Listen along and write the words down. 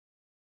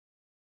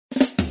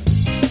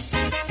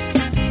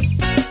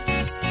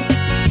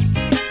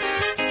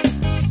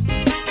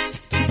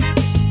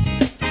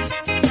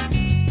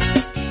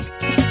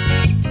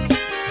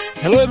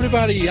Hello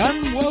everybody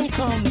and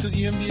welcome to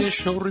the MBS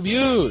show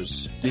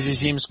reviews. This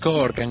is James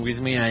Corck and with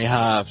me I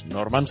have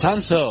Norman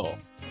Sanzo.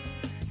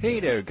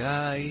 Hey there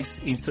guys,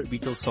 insert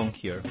Beatles song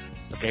here.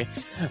 Okay.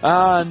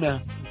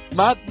 And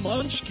Mad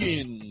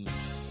Munchkin.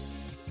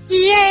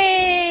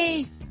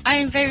 Yay! I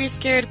am very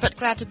scared but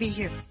glad to be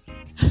here.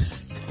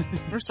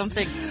 Or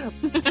something.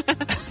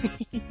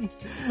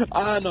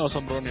 And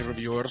awesome brony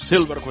reviewer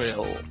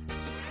Silver-Quill.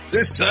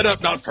 This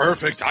setup not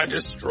perfect, I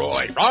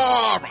destroy.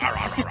 Rah, rah,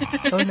 rah, rah,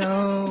 rah. Oh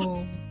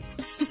no.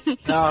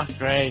 Ah,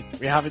 great.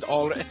 We have it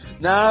all.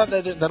 Now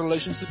that the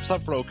relationships are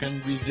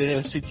broken with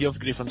the city of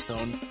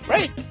Griffinstone.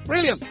 Great.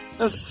 Brilliant.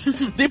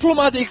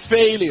 Diplomatic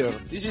failure.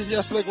 This is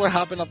just like what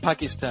happened at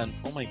Pakistan.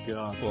 Oh my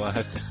god.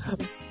 What?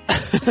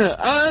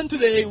 And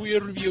today we are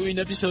reviewing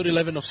episode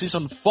 11 of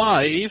season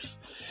 5.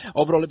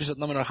 Overall episode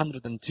number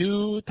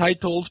 102,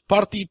 titled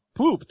Party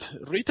Pooped,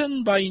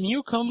 written by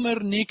newcomer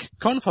Nick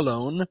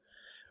Confalone,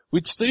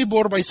 with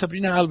storyboard by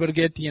Sabrina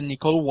Alberghetti and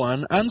Nicole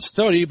Wan, and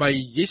story by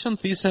Jason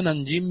Thiessen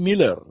and Jim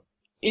Miller.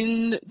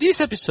 In this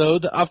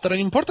episode, after an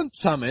important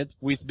summit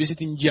with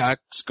visiting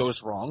Jax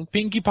goes wrong,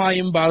 Pinkie Pie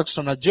embarks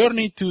on a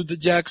journey to the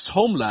Jax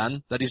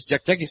homeland, that is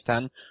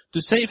Jakistan,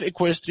 to save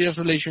Equestria's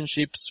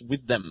relationships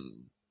with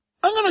them.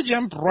 I'm gonna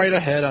jump right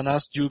ahead and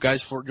ask you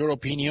guys for your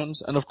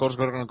opinions, and of course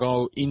we're gonna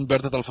go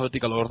inverted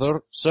alphabetical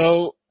order.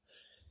 So,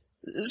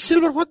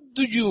 Silver, what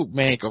do you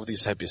make of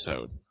this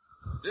episode?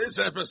 This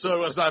episode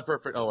was not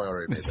perfect. Oh, I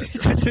already made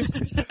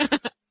that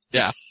joke.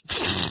 Yeah.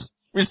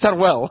 We start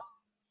well.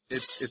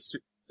 It's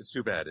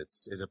too bad.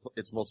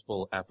 It's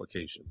multiple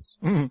applications.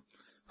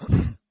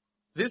 Mm-hmm.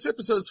 This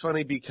episode's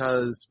funny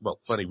because, well,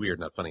 funny weird,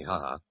 not funny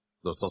haha.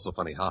 Though it's also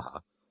funny haha.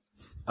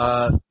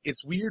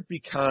 It's weird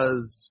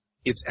because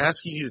it's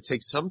asking you to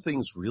take some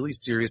things really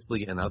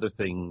seriously and other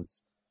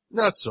things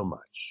not so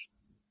much.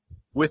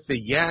 With the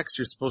yaks,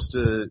 you're supposed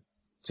to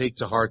take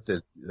to heart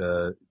that,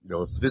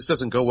 if this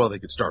doesn't go well, they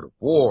could start a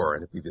war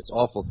and it'd be this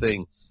awful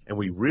thing, and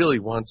we really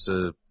want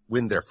to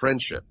win their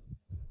friendship.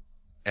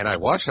 And I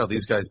watch how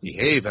these guys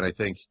behave and I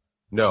think,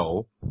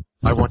 no,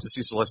 I want to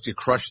see Celestia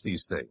crush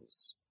these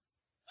things.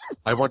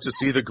 I want to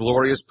see the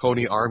glorious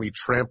pony army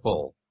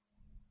trample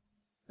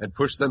and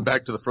push them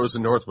back to the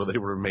frozen north where they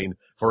will remain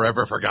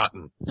forever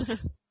forgotten.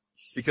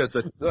 Because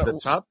the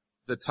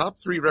top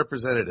three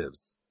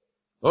representatives,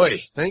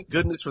 oy, thank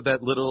goodness for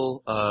that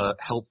little,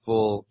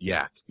 helpful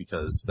yak,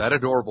 because that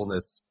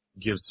adorableness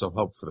gives some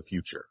hope for the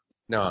future.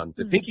 Now, on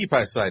the Pinkie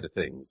Pie side of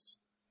things,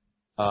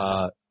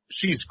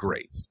 she's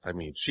great. I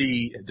mean,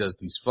 she does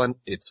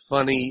it's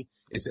funny,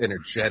 it's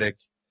energetic,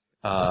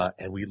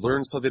 and we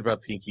learn something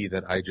about Pinkie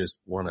that I just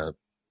wanna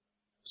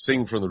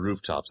sing from the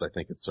rooftops. I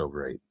think it's so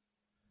great.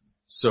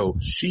 So,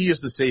 she is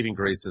the saving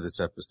grace of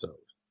this episode.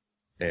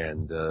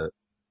 And,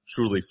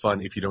 truly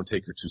fun if you don't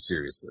take her too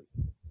seriously.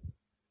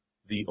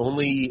 The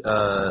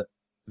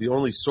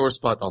only sore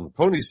spot on the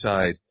pony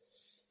side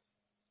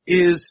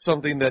is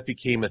something that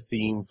became a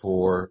theme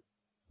for,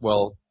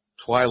 well,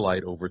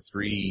 Twilight over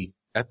 3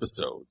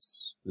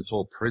 episodes. This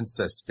whole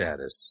princess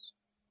status,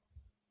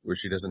 where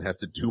she doesn't have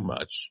to do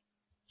much.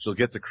 She'll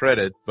get the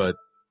credit, but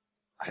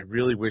I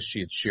really wish she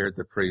had shared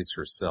the praise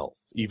herself,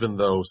 even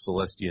though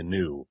Celestia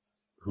knew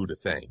who to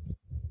thank.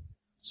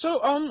 So,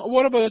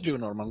 what about you,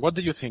 Norman? What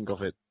do you think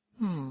of it?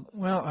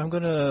 Well, I'm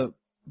gonna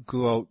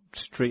go out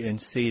straight and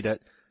say that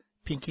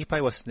Pinkie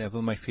Pie was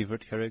never my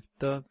favorite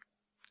character.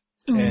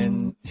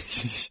 And,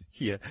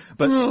 yeah,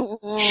 but...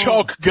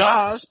 Shock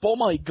gasp! Oh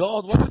my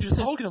god, what are you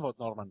talking about,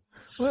 Norman?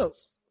 Well,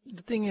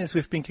 the thing is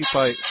with Pinkie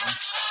Pie...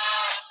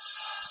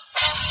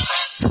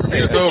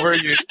 It's over,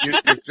 you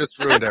just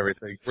ruined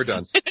everything. We're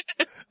done.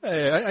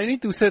 Hey, I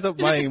need to set up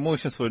my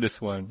emotions for this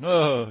one.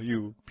 Oh,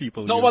 you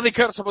people. Nobody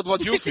cares about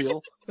what you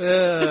feel.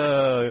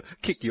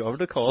 Kick you out of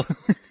the call.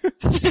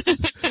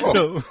 Oh.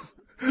 No.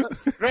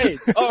 Great,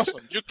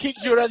 awesome. You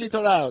kicked your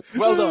editor out.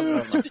 Well done,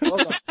 Norman. Well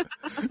done.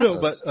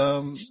 No, but,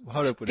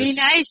 how do I put it? Be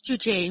nice to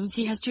James.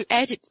 He has to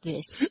edit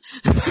this.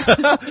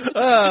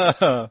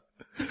 But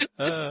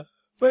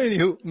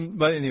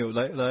anywho,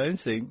 like I'm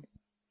saying,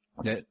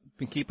 that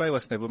Pinkie Pie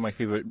was never my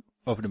favorite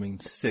of the main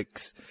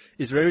 6.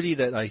 It's rarely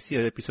that I see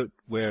an episode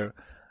where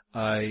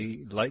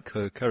I like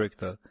her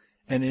character.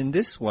 And in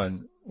this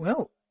one,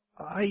 well,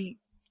 I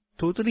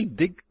totally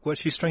dig what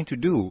she's trying to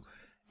do.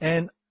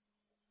 And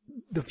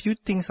the few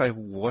things I've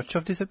watched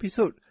of this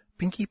episode,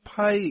 Pinkie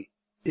Pie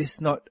is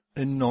not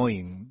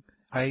annoying.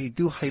 I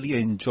do highly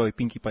enjoy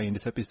Pinkie Pie in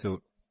this episode.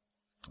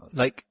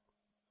 Like,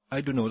 I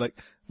don't know, like,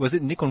 was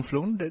it Nick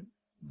Confalone that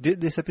did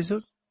this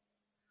episode?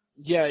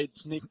 Yeah,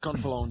 it's Nick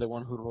Confalone, the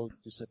one who wrote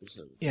this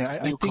episode. Yeah, I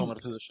think... Newcomer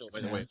to the show, by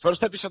the way.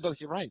 First episode that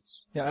he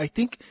writes. Yeah, I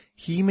think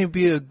he may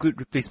be a good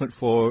replacement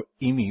for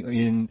Amy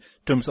in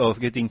terms of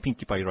getting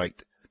Pinkie Pie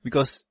right.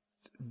 Because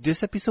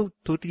this episode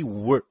totally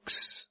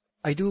works.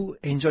 I do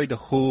enjoy the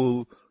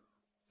whole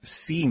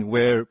scene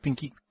where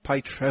Pinkie Pie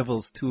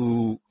travels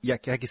to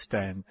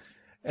Yakistan.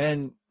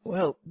 And,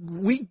 well,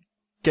 we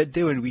get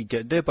there when we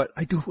get there, but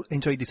I do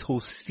enjoy this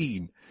whole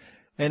scene.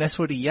 And as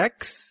for the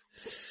yaks,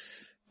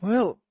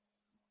 well,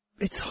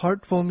 it's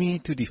hard for me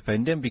to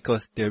defend them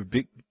because they're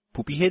big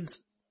poopy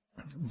heads.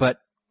 But,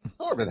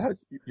 Corbin,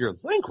 your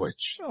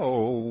language.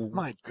 oh,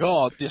 My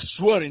God, this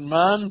swearing,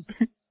 man.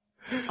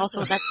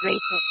 Also, that's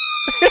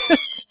racist.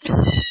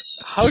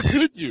 How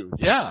could you?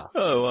 Yeah.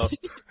 oh well,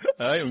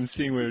 I am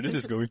seeing where this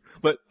is going.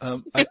 But,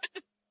 I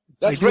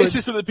That's do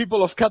racist to the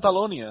people of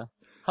Catalonia.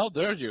 How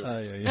dare you?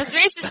 yeah. That's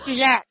racist to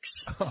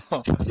yaks.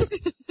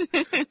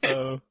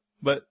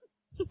 But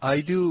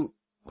I do,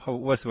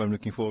 what's what I'm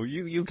looking for?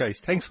 You guys,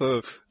 thanks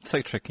for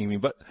sidetracking me,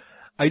 but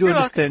I do You're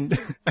understand,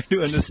 I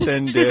do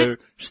understand their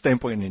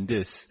standpoint in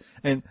this.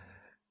 And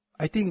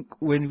I think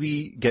when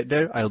we get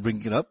there, I'll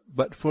bring it up.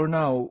 But for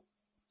now,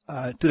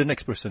 to the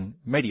next person,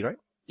 Maddie, right?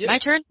 Yeah, My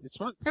turn? it's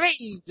fine.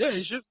 Hooray! Yeah,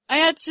 you should. I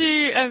had to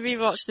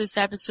rewatch this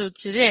episode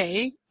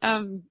today.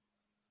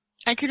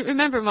 I couldn't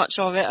remember much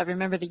of it. I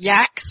remember the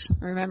yaks.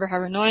 I remember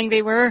how annoying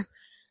they were.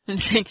 And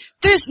saying,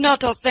 "This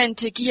not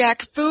authentic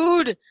yak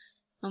food."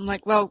 I'm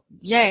like, well,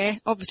 yeah,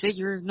 obviously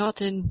you're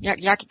not in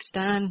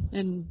Yakistan,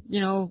 and,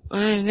 you know,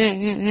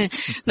 I'm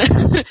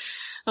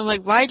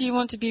like, why do you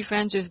want to be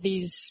friends with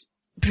these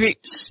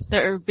brutes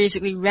that are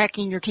basically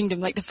wrecking your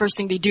kingdom? Like, the first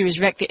thing they do is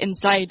wreck the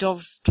inside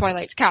of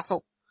Twilight's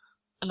castle.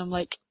 And I'm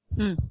like,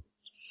 Come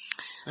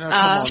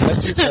on,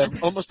 let's be fair.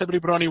 Almost every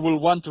brony will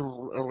want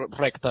to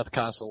wreck that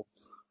castle.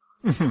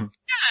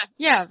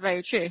 Yeah,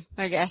 very true,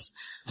 I guess.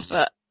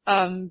 But,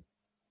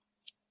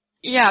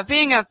 yeah,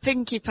 being a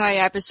Pinkie Pie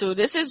episode,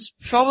 this is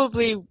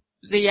probably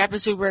the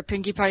episode where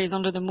Pinkie Pie is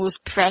under the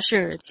most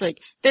pressure. It's like,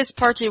 this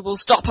party will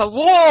stop a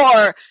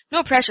war!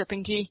 No pressure,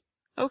 Pinkie.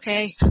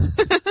 Okay.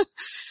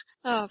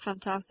 Oh,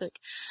 fantastic.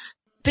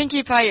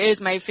 Pinkie Pie is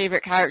my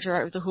favorite character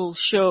out of the whole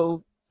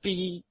show,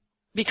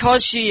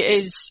 because she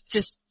is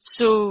just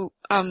so,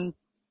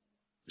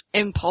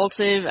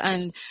 impulsive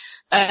and,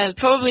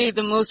 probably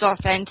the most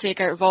authentic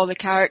out of all the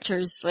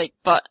characters, like,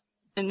 but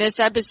in this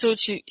episode,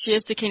 she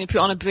has to kind of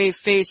put on a brave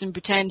face and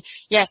pretend,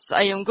 yes,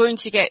 I am going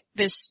to get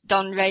this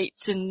done right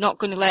and not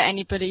going to let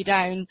anybody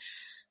down.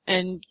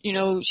 And, you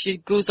know, she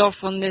goes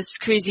off on this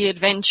crazy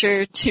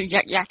adventure to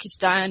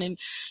Yakistan and,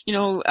 you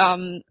know,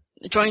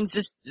 joins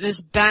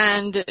this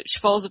band which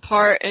falls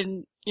apart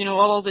and, you know,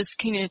 all this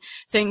kind of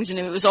things. And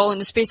it was all in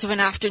the space of an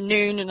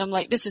afternoon. And I'm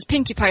like, this is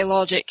Pinkie Pie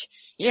logic.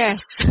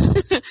 Yes.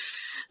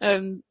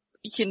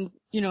 You can,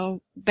 you know,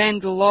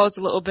 bend the laws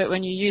a little bit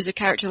when you use a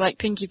character like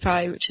Pinkie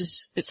Pie, which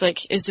is, it's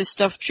like, is this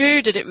stuff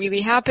true? Did it really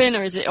happen?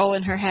 Or is it all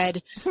in her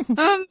head?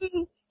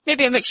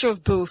 Maybe a mixture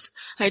of both.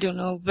 I don't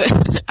know. But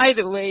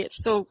either way, it's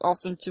still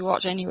awesome to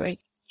watch anyway.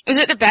 Is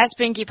it the best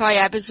Pinkie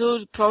Pie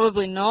episode?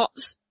 Probably not.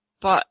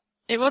 But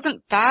it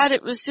wasn't bad.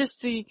 It was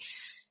just the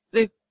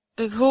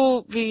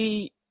whole,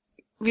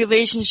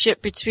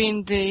 relationship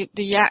between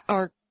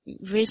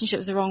relationship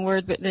is the wrong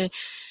word, but the,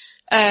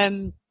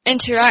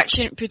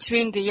 interaction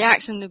between the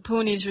yaks and the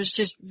ponies was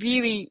just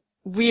really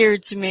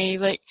weird to me.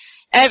 Like,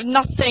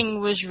 nothing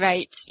was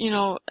right, you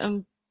know,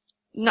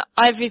 not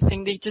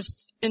everything. They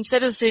just,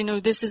 instead of saying,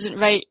 no, this isn't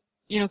right,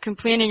 you know,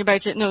 complaining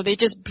about it, no, they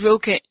just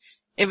broke it.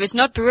 If it's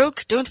not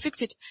broke, don't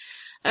fix it.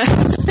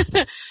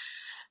 It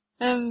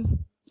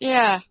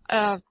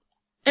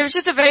was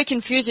just a very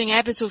confusing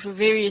episode for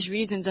various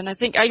reasons, and I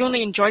think I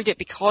only enjoyed it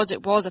because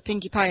it was a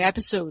Pinkie Pie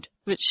episode,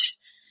 which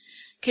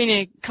kind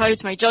of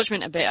clouds my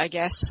judgment a bit, I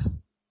guess.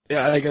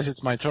 Yeah, I guess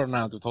it's my turn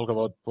now to talk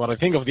about what I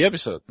think of the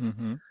episode.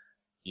 Mm-hmm.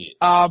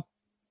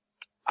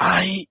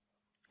 I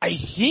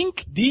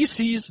think this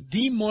is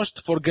the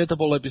most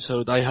forgettable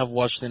episode I have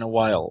watched in a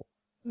while.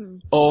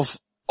 Of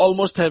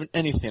almost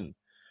anything.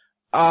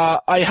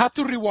 I had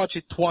to rewatch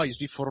it twice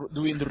before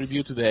doing the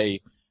review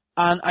today.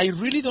 And I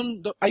really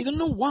don't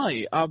know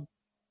why.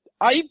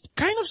 I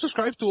kind of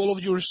subscribe to all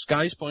of your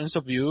guys' points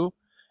of view.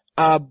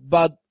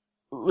 But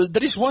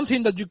there is one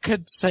thing that you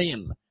kept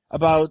saying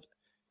about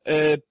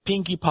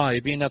Pinkie Pie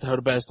being at her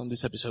best on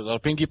this episode, or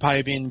Pinkie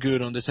Pie being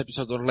good on this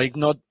episode, or like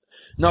not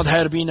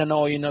her being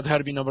annoying, not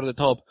her being over the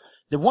top.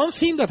 The one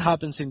thing that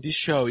happens in this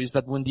show is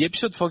that when the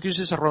episode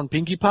focuses around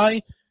Pinkie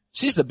Pie,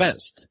 she's the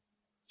best.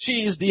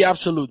 She is the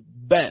absolute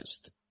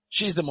best.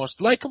 She's the most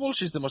likable,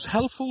 she's the most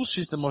helpful,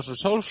 she's the most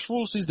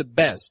resourceful, she's the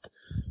best.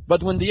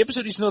 But when the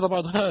episode is not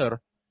about her,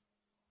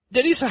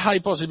 there is a high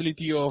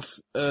possibility of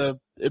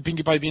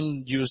Pinkie Pie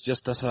being used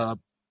just as a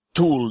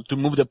tool to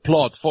move the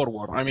plot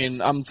forward. I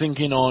mean, I'm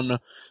thinking on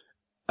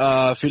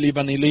Philip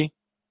and Illy.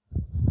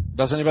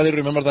 Does anybody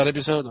remember that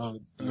episode?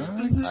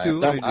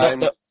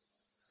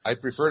 I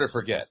prefer to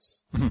forget.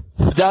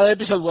 That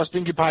episode was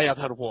Pinkie Pie at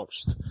her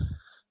worst.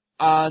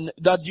 And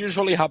that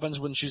usually happens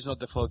when she's not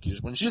the focus.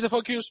 When she's the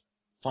focus,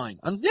 fine.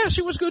 And yeah,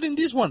 she was good in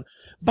this one.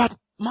 But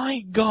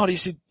my God,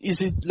 is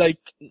it like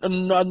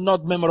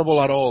not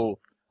memorable at all?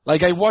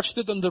 Like, I watched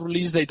it on the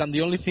release date, and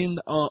the only thing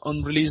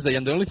on release day,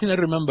 and the only thing I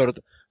remembered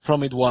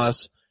from it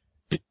was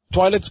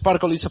Twilight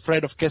Sparkle is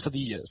afraid of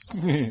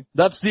quesadillas.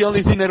 That's the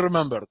only thing I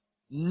remembered.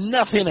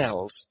 Nothing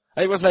else.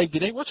 I was like,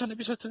 did I watch an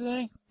episode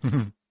today?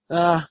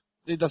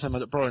 It doesn't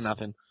matter. Probably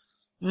nothing.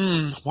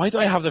 Why do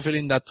I have the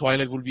feeling that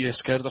Twilight will be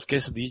scared of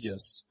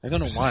quesadillas? I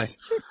don't know why.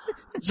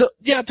 So,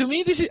 yeah, to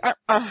me, this is,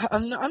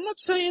 I'm not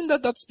saying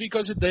that that's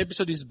because the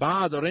episode is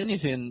bad or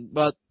anything,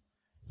 but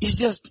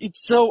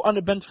it's so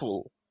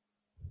uneventful.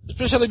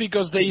 Especially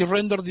because they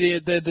render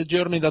the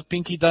journey that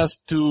Pinky does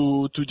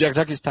to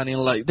Kazakhstan in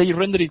life. They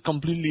render it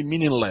completely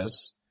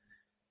meaningless.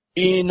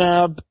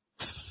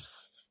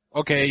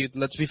 Okay,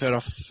 let's be fair,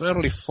 a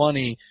fairly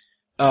funny,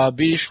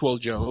 visual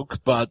joke,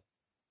 but,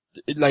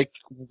 like,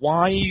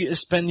 why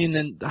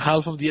spending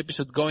half of the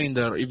episode going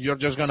there if you're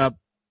just gonna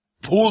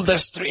pull the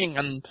string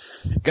and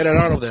get it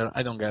out of there?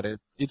 I don't get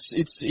it.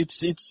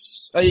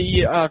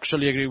 I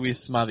actually agree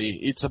with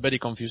Maddie. It's a very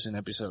confusing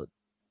episode.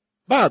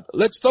 But,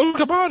 let's talk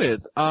about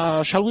it.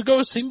 Shall we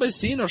go scene by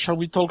scene or shall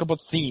we talk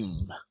about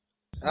theme?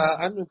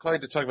 I'm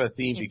inclined to talk about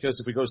theme because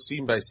if we go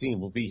scene by scene,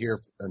 we'll be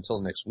here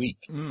until next week.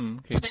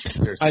 Okay.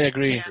 I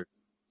agree. Yeah.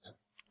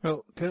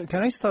 Well,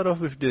 can I start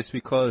off with this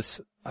because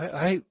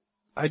I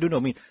don't know.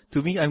 I mean,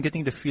 to me, I'm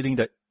getting the feeling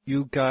that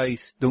you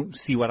guys don't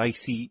see what I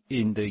see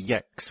in the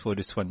yaks for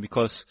this one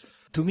because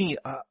to me,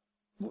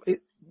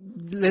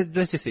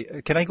 let's just say,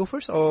 can I go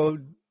first or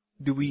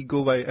do we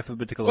go by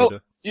alphabetical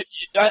order?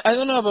 I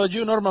don't know about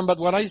you, Norman, but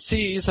what I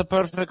see is a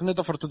perfect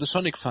metaphor to the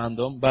Sonic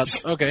fandom,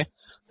 but okay.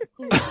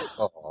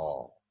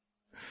 Oh,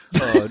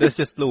 that's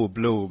just low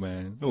blow,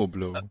 man. Low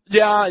blow.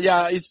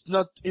 Yeah, it's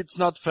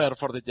not fair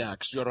for the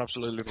Jacks. You're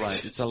absolutely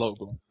right. It's a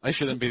logo. I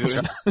shouldn't be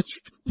doing that.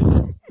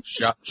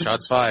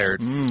 Shots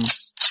fired.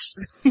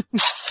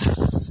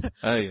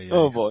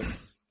 Oh boy.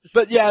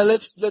 But yeah,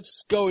 let's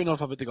go in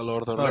alphabetical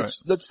order. All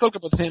Let's talk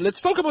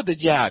about the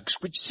Jacks,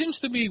 which seems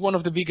to be one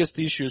of the biggest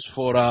issues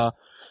for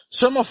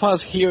some of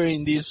us here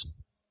in this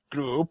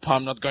group.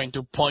 I'm not going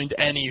to point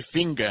any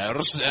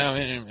fingers.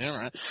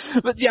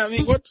 But yeah, I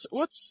mean, what's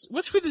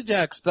with the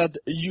Jacks that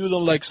you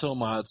don't like so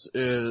much,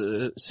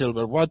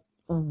 Silver?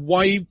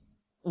 Why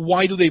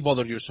do they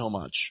bother you so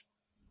much?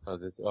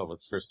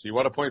 Let's first. You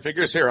want to point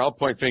fingers? Here, I'll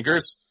point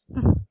fingers.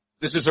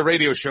 This is a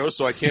radio show,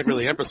 so I can't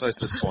really emphasize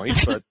this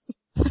point, but.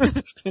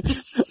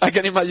 I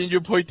can imagine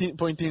you pointing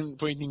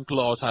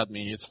claws at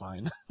me. It's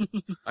fine.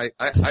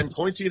 I'm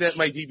pointing at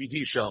my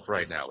DVD shelf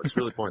right now. It's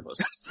really pointless.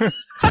 Okay.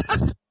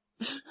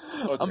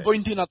 I'm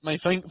pointing at my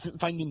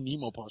Finding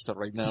Nemo poster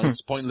right now.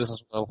 It's pointless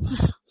as well.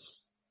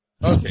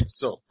 Okay,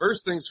 so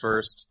first things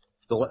first,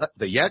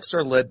 the yaks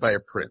are led by a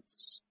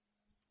prince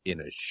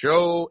in a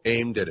show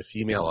aimed at a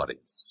female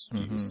audience.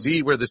 You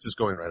see where this is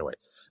going right away.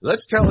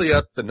 Let's tally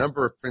up the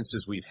number of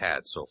princes we've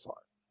had so far.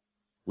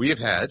 We have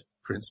had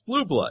Prince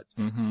Blueblood.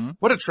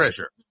 What a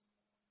treasure.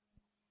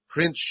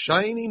 Prince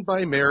Shining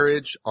by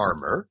Marriage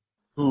Armor,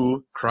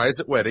 who cries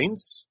at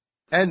weddings,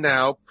 and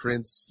now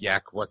Prince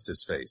Yak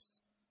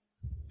What's-His-Face,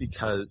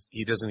 because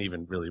he doesn't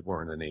even really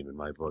warrant a name in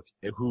my book,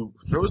 who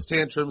throws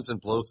tantrums and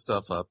blows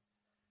stuff up.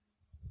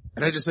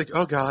 And I just think,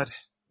 oh God,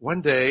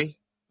 one day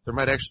there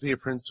might actually be a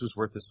prince who's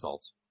worth his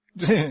salt.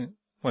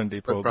 One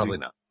day, probably.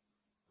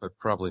 But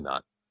probably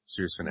not.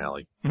 Series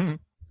finale.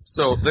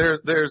 So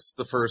there's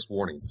the first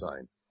warning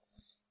sign.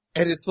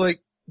 And it's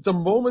like, the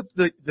moment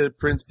the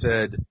prince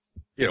said,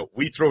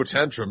 we throw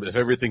tantrum if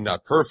everything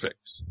not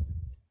perfect,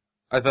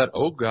 I thought,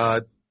 oh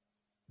God,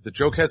 the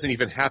joke hasn't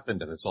even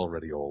happened and it's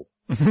already old.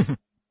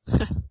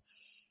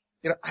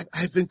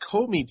 I've been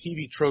combing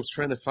TV tropes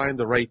trying to find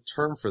the right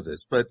term for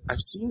this, but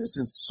I've seen this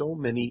in so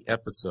many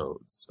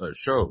episodes,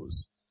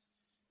 shows.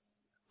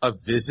 A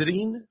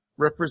visiting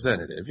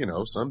representative,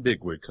 some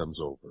bigwig comes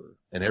over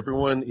and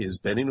everyone is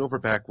bending over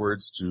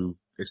backwards to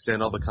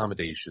extend all the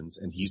accommodations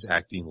and he's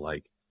acting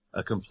like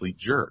a complete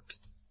jerk.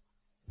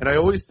 And I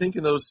always think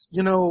in those,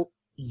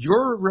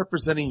 you're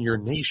representing your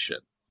nation.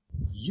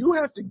 You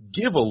have to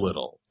give a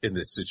little in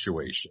this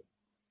situation.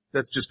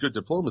 That's just good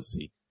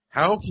diplomacy.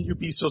 How can you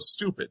be so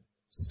stupid?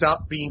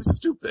 Stop being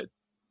stupid.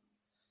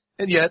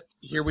 And yet,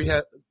 here we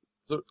have,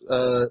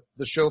 the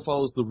show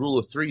follows the rule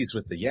of threes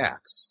with the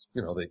yaks.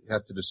 They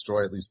have to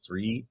destroy at least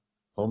 3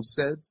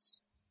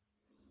 homesteads.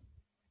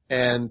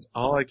 And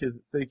all I could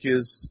think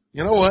is,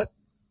 you know what?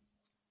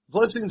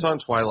 Blessings on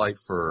Twilight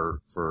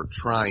for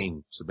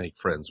trying to make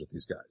friends with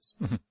these guys.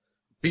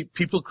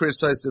 People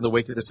criticized in the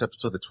wake of this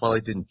episode that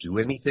Twilight didn't do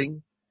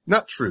anything.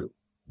 Not true.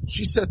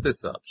 She set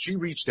this up. She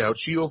reached out.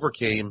 She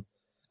overcame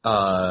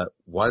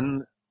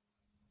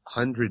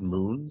 100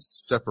 moons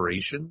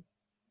separation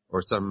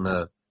or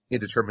some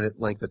indeterminate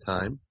length of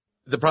time.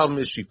 The problem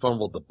is she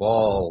fumbled the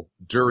ball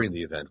during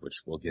the event,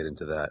 which we'll get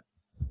into that.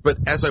 But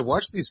as I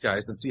watch these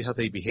guys and see how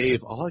they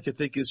behave, all I could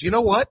think is, you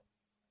know what?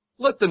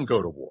 Let them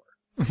go to war.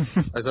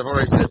 As I've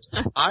already said,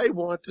 I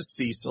want to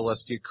see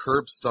Celestia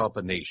curb stomp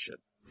a nation.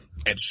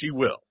 And she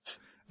will.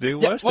 They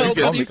watch the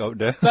comic out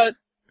there. But,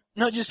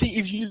 no, you see,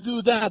 if you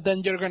do that,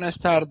 then you're gonna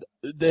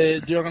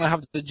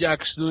have the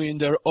Jacks doing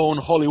their own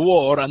holy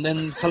war, and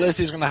then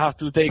Celestia is gonna have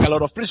to take a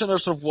lot of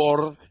prisoners of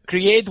war,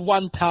 create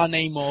one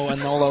Nemo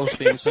and all those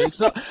things.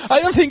 So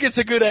I don't think it's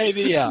a good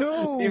idea.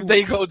 No. If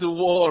they go to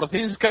war,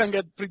 things can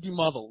get pretty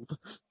muddled.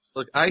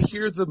 Look, I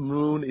hear the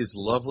moon is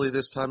lovely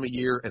this time of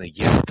year, and a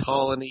yak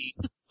colony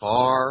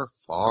far,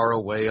 far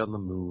away on the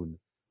moon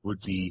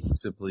would be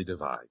simply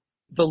divine.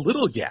 The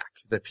little yak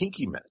that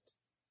Pinky met,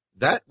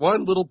 that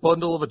one little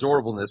bundle of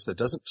adorableness that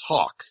doesn't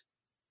talk,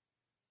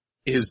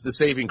 is the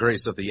saving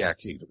grace of the Yak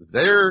Kingdom.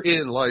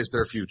 Therein lies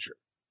their future.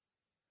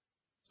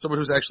 Someone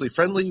who's actually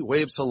friendly,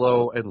 waves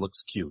hello, and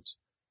looks cute.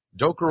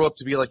 Don't grow up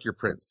to be like your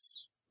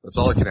prince. That's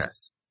all I can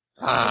ask.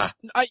 I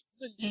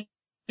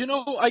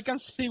can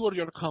see where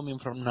you're coming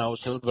from now,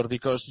 Silver,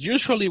 because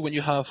usually when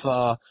you have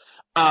a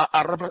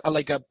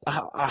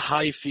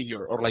high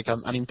figure or like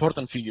an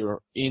important figure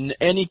in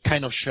any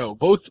kind of show,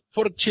 both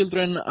for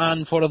children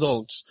and for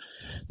adults,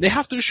 they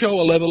have to show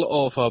a level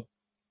of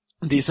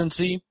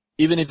decency,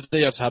 even if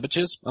they are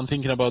savages. I'm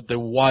thinking about the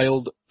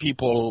wild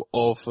people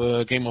of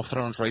Game of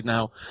Thrones right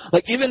now.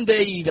 Like, even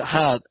they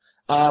had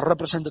a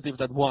representative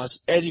that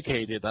was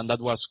educated and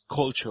that was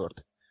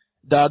cultured,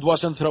 that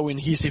wasn't throwing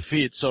hissy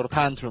fits or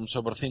tantrums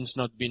over things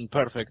not being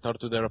perfect or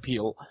to their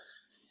appeal.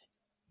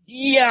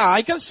 Yeah,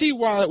 I can see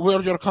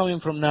where you're coming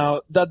from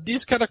now, that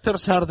these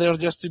characters are there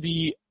just to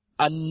be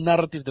a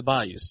narrative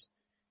device.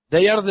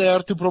 They are there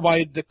to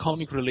provide the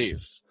comic relief.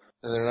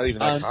 And they're not even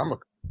that comic.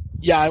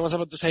 Yeah, I was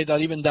about to say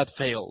that even that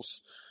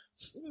fails.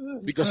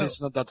 Because it's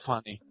not that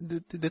funny.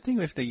 The thing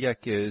with the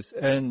yak is,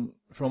 and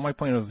from my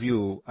point of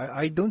view,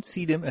 I don't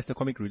see them as the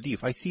comic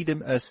relief. I see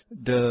them as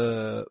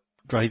the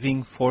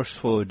driving force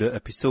for the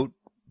episode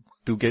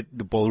to get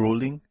the ball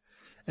rolling.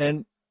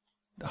 And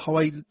how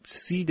I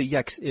see the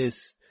yaks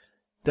is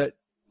that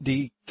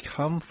they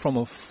come from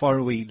a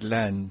faraway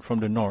land from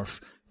the north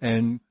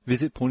and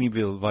visit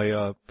Ponyville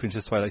via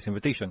Princess Twilight's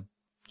invitation.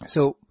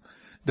 So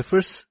the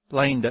first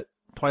line that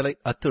Twilight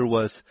uttered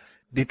was,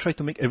 they try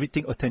to make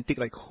everything authentic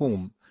like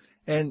home.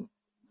 And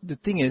the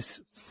thing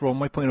is, from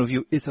my point of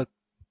view, it's a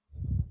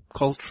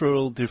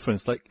cultural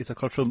difference. Like, it's a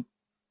cultural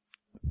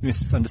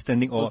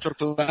misunderstanding or...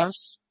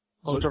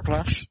 Culture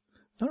clash?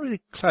 Not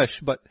really clash,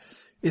 but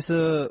it's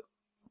a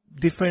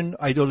different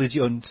ideology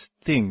on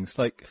things.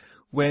 Like,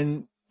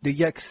 when the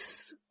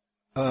yaks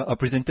are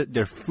presented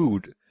their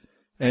food,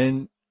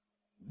 and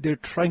they're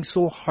trying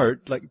so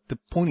hard, like the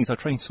ponies are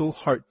trying so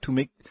hard to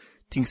make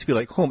things feel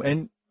like home.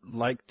 And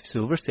like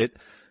Silver said,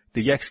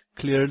 the yaks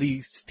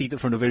clearly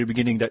stated from the very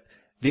beginning that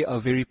they are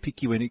very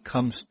picky when it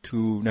comes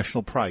to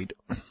national pride.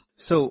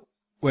 So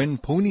when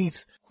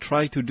ponies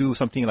try to do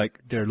something like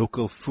their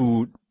local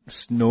food,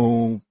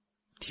 snow,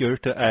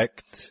 theater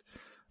act,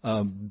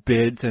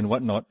 beds and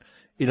whatnot,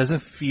 it doesn't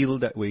feel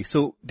that way.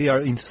 So they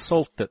are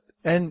insulted.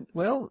 And,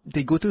 well,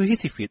 they go to a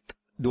hissy fit.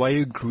 Do I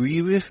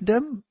agree with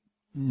them?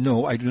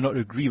 No, I do not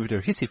agree with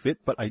their hissy fit,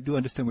 but I do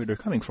understand where they're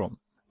coming from.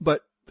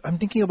 But I'm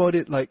thinking about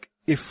it like,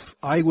 if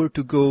I were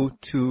to go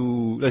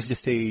to, let's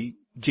just say,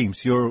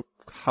 James, your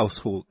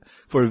household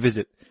for a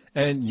visit,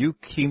 and you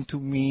came to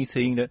me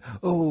saying that,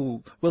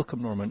 oh,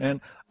 welcome Norman,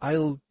 and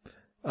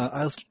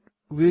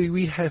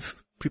we have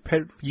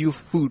prepared you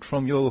food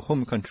from your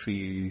home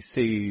country,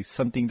 say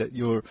something that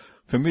you're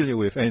familiar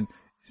with, and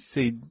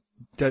say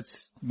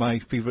that's my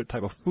favorite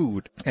type of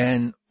food.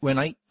 And when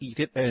I eat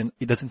it and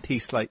it doesn't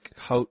taste like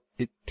how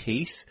it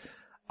tastes,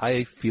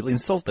 I feel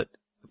insulted.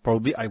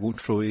 Probably I won't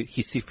throw a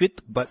hissy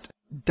fit, but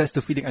that's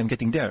the feeling I'm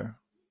getting there.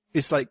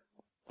 It's like...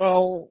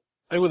 Well,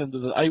 I wouldn't do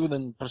that. I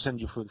wouldn't present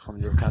you food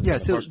from your country. Yeah,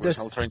 so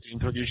I'll try to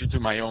introduce you to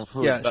my own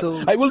food. Yeah,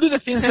 so... I will do the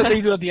things that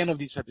they do at the end of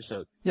this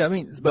episode. Yeah, I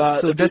mean,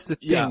 but so that's the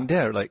thing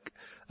there. Like,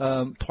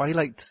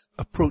 Twilight's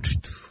approach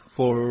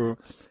for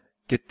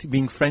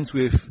being friends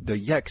with the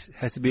yaks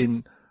has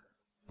been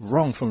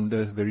wrong from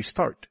the very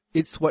start.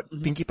 It's what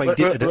Pinkie Pie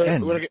did at the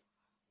end.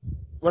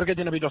 We're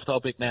getting a bit off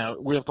topic now.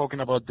 We're talking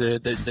about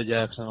the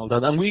yaks and all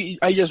that. And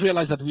I just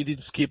realized that we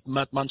did skip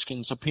Mad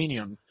Munchkin's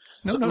opinion.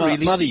 No, not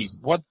really. Maddie,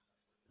 what?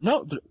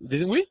 No,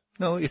 didn't we?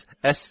 No, it's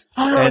S.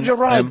 Oh, you're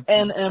right.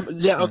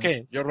 Yeah,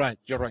 okay. You're right.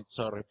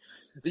 Sorry.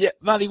 Yeah,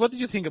 Maddie, what did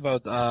you think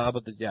about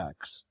the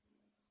yaks?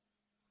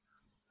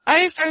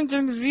 I found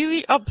them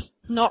really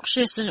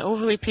obnoxious and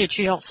overly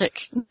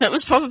patriotic. That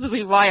was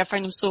probably why I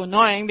find them so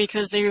annoying,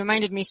 because they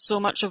reminded me so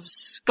much of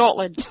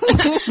Scotland.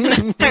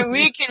 How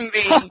we can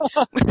be.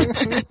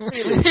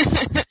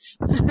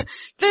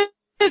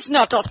 It's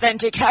not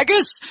authentic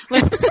haggis.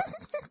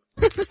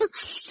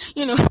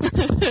 You know.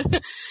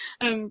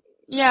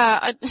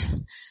 Yeah,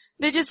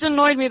 they just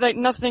annoyed me like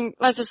nothing,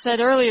 as I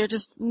said earlier,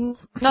 just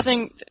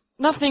nothing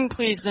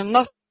pleased them.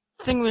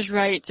 Nothing was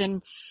right,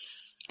 and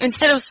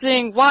instead of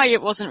saying why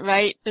it wasn't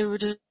right, they were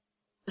just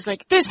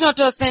like, this is not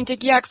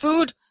authentic yak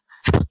food.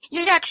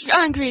 Yak's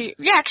angry.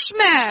 Yak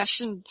smash.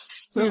 And,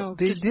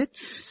 they did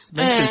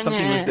mention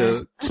something with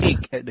the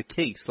cake at the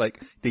cakes. Like,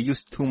 they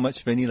used too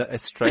much vanilla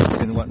extract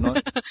and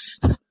whatnot.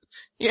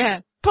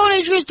 Yeah.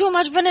 Ponies use too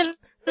much vanilla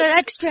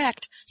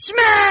extract.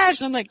 Smash!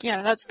 And I'm like,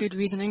 yeah, that's good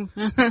reasoning.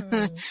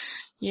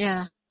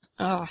 Yeah.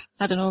 Oh,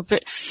 I don't know,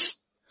 but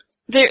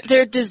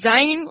their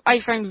design I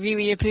found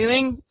really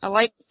appealing. I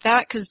like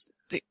that, because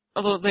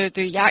although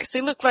they're yaks,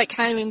 they look like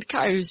Highland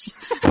cows.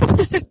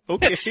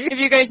 Okay. If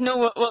you guys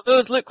know what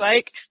those look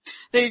like,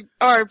 they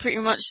are pretty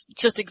much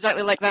just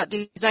exactly like that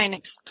design,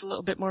 except a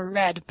little bit more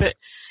red. But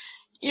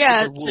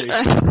yeah,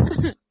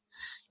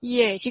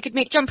 yes, you could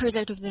make jumpers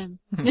out of them.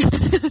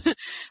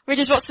 Which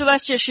is what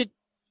Celestia should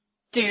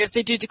do if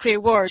they do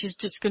declare war. She's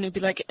just going to be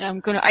like,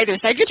 I'm going to either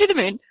send you to the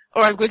moon,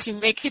 or I'm going to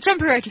make a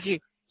jumper out of you.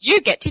 You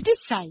get to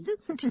decide.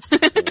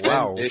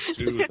 Wow.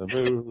 To the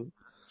moon.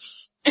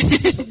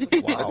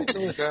 I'd Wow. be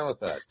totally down with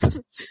that.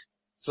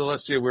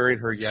 Celestia wearing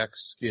her yak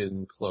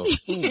skin cloak.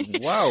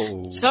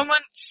 Wow.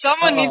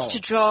 Someone needs to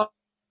draw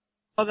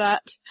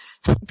that.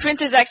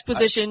 Princess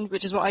Exposition,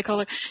 which is what I call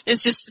her,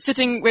 is just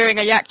sitting wearing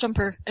a yak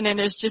jumper, and then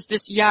there's just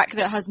this yak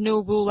that has no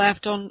wool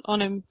left on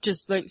him,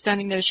 just like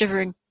standing there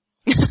shivering.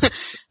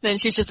 Then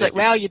she's just like,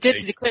 well, you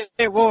did declare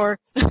war.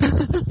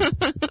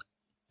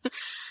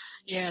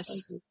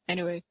 Yes.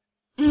 Anyway.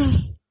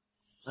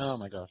 Oh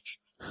my gosh.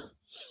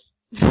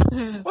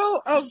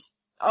 Well,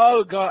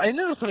 oh god, I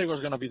never thought it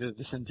was gonna be the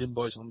sentient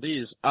voice on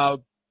this.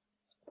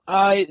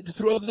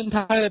 Throughout the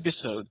entire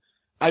episode,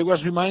 I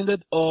was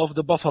reminded of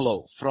the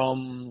buffalo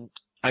from,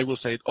 I will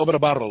say it, Over a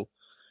Barrel.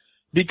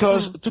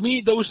 Because to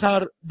me, those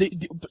are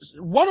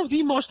one of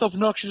the most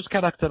obnoxious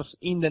characters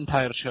in the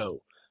entire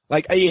show.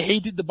 Like, I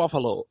hated the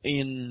buffalo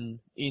in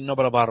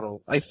Over a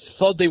Barrel. I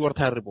thought they were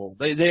terrible.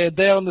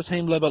 They're on the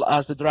same level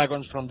as the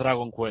dragons from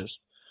Dragon Quest.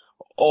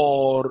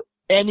 Or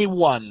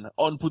anyone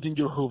on Putting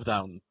Your Hoof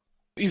Down.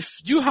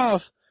 If you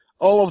have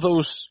all of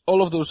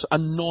those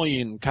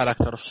annoying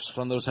characters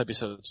from those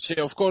episodes,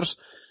 of course,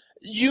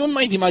 you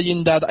might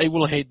imagine that I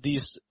will hate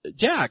these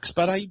jacks,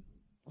 but I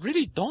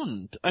really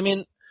don't. I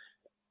mean,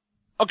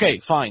 okay,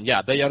 fine,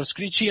 yeah, they are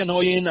screechy,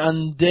 annoying,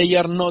 and they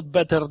are not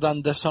better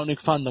than the Sonic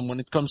fandom when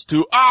it comes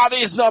to,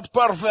 this is not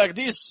perfect,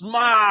 this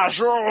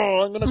smash,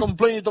 I'm gonna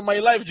complain it on my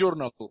live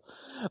journal.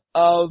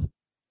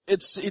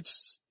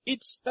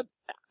 It's that,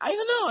 I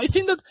don't know, I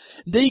think that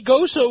they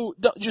go so,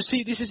 you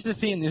see, this is the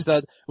thing, is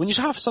that when you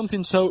have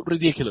something so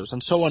ridiculous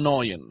and so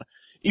annoying,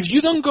 if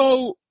you don't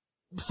go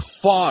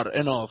far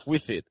enough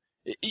with it,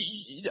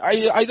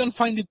 I don't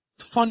find it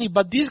funny,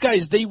 but these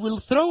guys, they will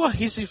throw a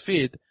hissy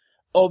fit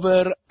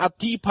over a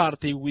tea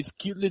party with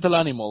cute little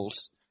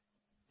animals.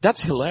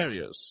 That's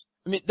hilarious.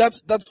 I mean,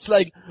 that's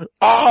like,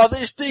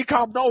 this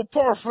teacup, no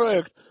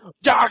perfect,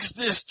 Jax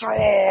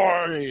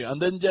destroy!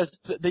 And then just,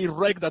 they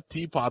wreck that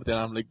tea party, and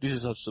I'm like, this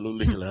is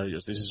absolutely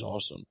hilarious, this is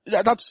awesome.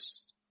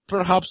 That's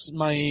perhaps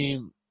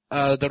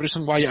the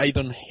reason why I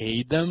don't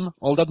hate them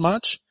all that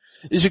much,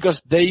 is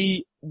because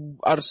they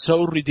are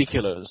so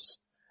ridiculous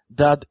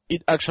that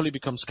it actually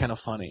becomes kind of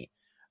funny.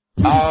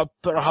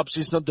 Perhaps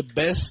it's not the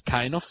best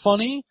kind of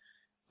funny.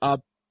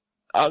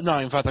 No,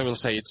 in fact, I will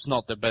say it's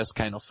not the best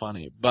kind of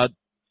funny, but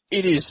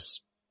it is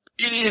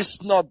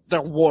not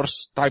the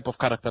worst type of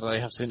character that I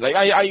have seen. Like,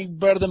 I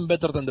bear them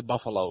better than the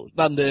buffaloes.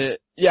 I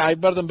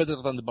bear them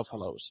better than the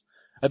buffaloes.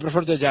 I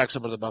prefer the jacks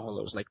over the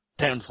buffaloes, like,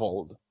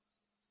 tenfold.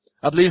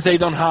 At least they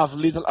don't have a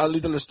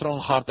little strong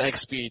heart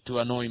XP to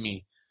annoy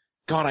me.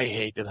 God, I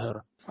hated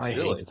her.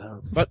 Hated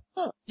her. But,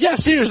 yeah,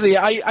 seriously,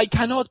 I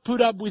cannot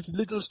put up with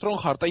Little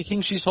Strongheart. I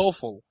think she's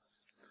awful.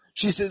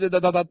 She's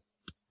that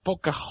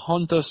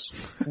Pocahontas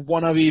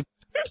wannabe.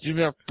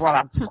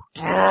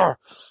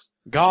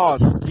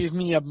 God, give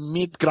me a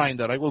meat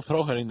grinder. I will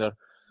throw her in there.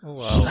 Oh,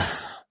 wow.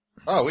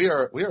 Oh, we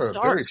are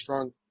very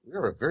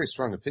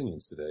strong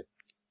opinions today.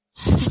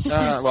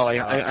 Well,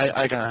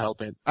 I can't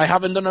help it. I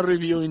haven't done a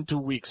review in 2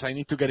 weeks. I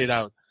need to get it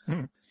out.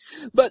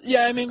 But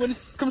yeah, I mean, when it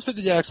comes to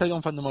the jacks, I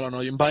don't find them all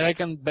annoying, but I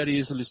can very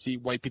easily see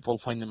why people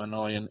find them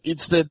annoying.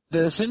 It's the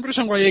same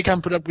reason why I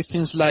can put up with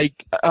things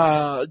like,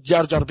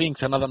 Jar Jar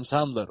Binks and Adam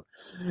Sandler.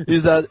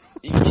 Is that,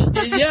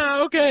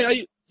 yeah,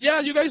 okay,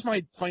 you guys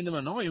might find them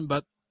annoying,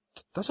 but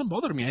it doesn't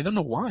bother me. I don't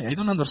know why. I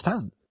don't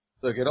understand.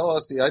 Look, in all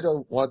honesty, I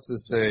don't want to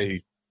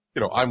say,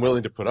 I'm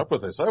willing to put up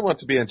with this. I want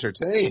to be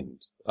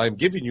entertained. I'm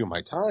giving you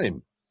my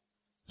time.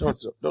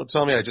 Don't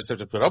tell me I just have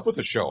to put up with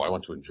the show. I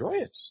want to enjoy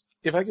it.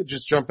 If I could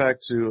just jump back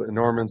to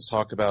Norman's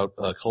talk about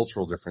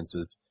cultural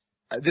differences,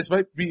 this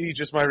might be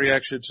just my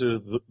reaction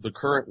to the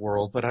current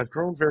world, but I've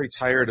grown very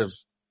tired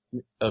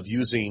of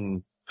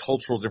using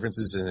cultural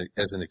differences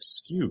as an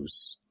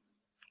excuse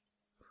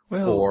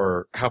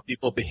for how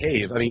people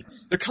behave. I mean,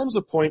 there comes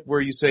a point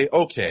where you say,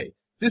 okay,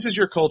 this is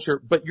your culture,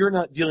 but you're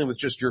not dealing with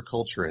just your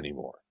culture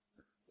anymore.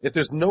 If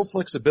there's no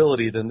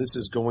flexibility, then this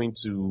is going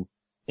to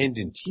end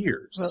in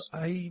tears. Well,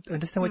 I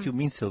understand what you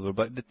mean, Silver,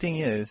 but the thing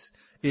is,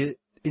 in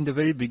the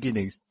very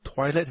beginnings,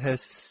 Twilight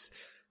has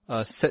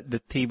set the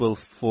table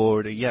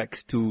for the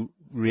yaks to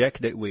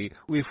react that way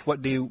with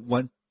what they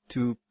want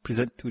to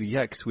present to the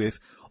yaks, with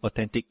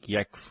authentic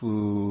yak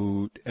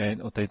food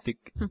and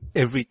authentic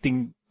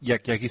everything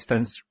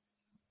Yakistan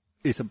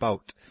is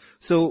about.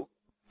 So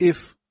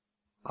if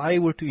I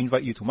were to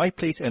invite you to my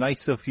place and I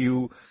serve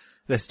you,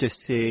 let's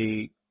just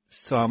say,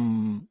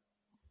 some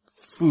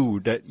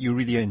food that you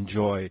really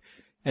enjoy,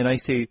 and I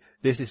say,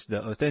 this is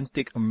the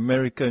authentic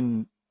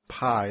American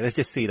pie, let's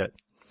just say that,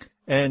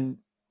 and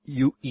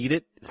you eat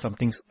it,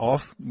 something's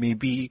off,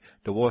 maybe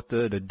the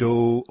water, the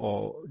dough,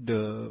 or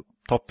the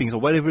toppings, or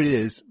whatever it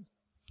is,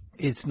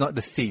 it's not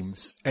the same,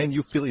 and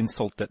you feel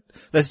insulted.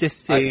 Let's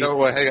just say...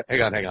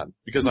 hang on.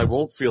 Because I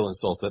won't feel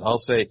insulted. I'll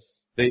say,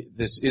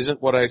 this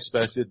isn't what I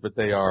expected, but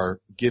they are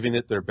giving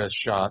it their best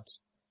shot,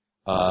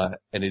 and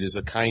it is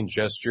a kind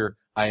gesture.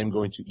 I am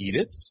going to eat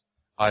it.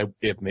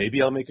 If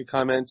maybe I'll make a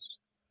comment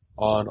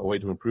on a way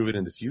to improve it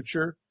in the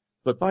future,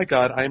 but by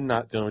God, I'm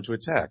not going to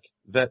attack.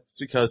 that's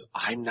because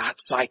I'm not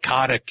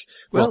psychotic.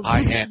 Well, Well,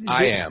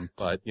 I am,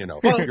 but you know,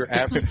 your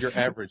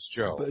average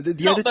Joe. But the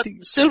No, other but thing,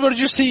 Silver,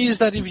 you see, is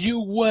that if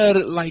you were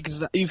like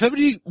that, if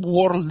every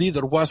world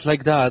leader was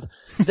like that,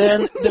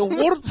 then the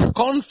word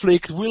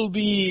conflict will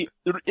be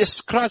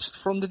scratched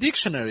from the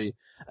dictionary.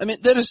 I mean,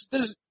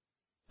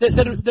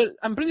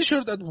 I'm pretty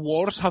sure that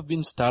wars have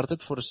been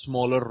started for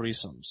smaller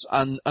reasons,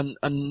 and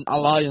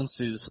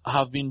alliances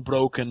have been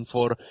broken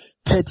for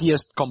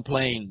pettiest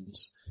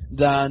complaints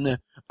than,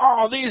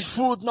 oh, this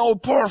food no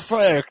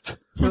perfect.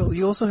 well,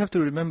 you also have to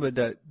remember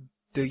that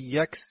the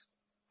Yak's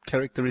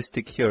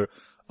characteristic here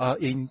are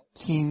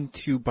keen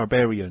to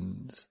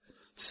barbarians.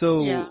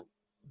 So, Yeah.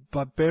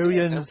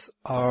 barbarians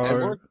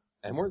are...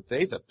 And weren't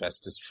they the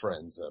bestest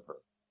friends ever?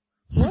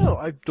 Well,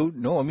 I don't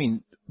know. I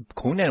mean,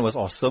 Conan was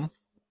awesome.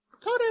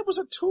 Conan was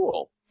a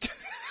tool.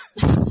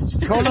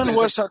 Conan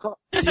was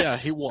yeah,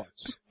 he was.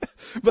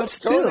 But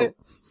still...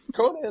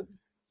 Conan,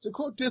 to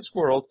quote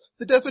Discworld,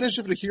 the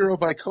definition of a hero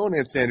by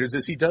Conan standards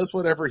is he does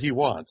whatever he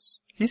wants.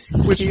 He's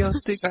Which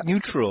chaotic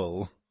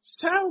neutral.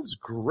 Sounds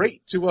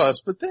great to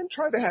us, but then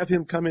try to have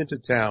him come into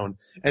town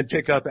and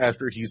pick up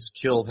after he's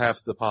killed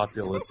half the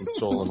populace and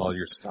stolen all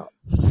your stuff.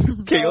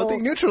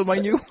 Chaotic neutral,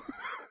 mind you.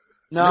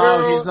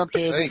 No, he's not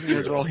chaotic Thank you.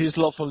 neutral. He's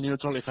lawful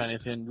neutral, if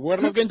anything. We're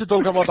not going to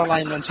talk about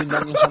alignments in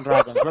Dungeons and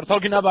Dragons. We're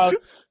talking about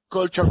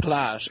culture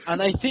clash.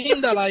 And I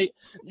think that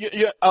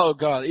oh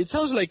god, it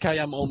sounds like I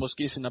am almost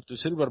kissing up to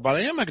Silver, but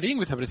I am agreeing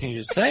with everything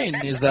he's saying,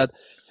 is that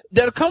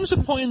there comes a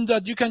point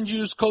that you can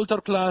use culture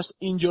clash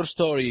in your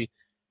story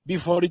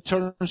before it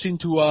turns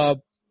into a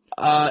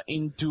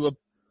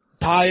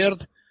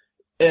tired,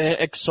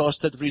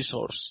 exhausted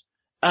resource.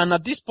 And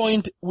at this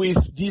point,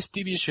 with this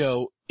TV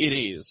show, it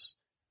is.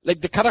 Like,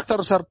 the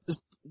characters are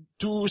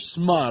too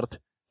smart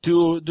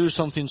to do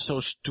something so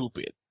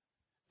stupid.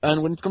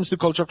 And when it comes to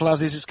culture class,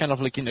 this is kind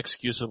of like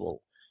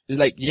inexcusable. It's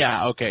like,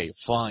 yeah, okay,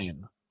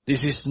 fine.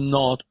 This is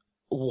not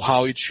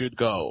how it should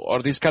go.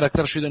 Or this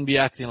character shouldn't be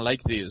acting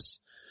like this.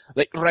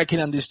 Like, wrecking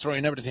and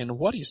destroying everything.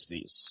 What is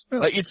this?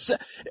 Like, it's,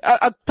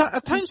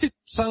 at times it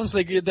sounds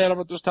like they're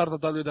about to start a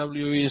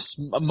WWE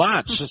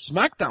match, a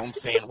SmackDown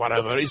thing,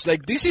 whatever. It's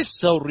like, this is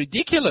so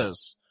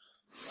ridiculous.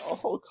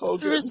 Oh, Hogan.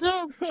 There was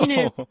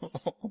no,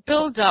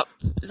 build up,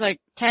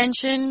 like,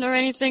 tension or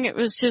anything. It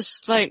was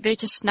just like, they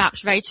just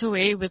snapped right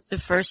away with the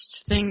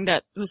first thing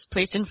that was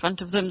placed in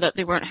front of them that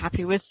they weren't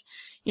happy with.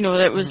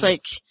 That was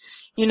like,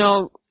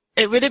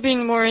 it would have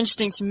been more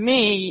interesting to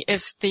me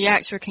if the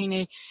Yaks were kind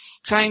of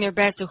trying their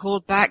best to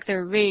hold back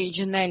their rage,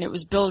 and then it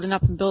was building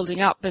up,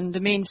 and the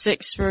main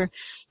six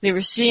they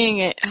were seeing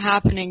it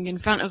happening in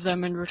front of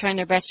them and were trying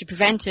their best to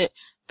prevent it,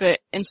 but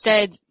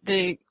instead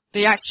the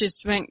Yaks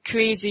just went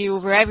crazy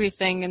over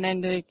everything, and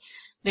then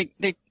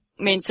the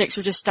main six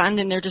were just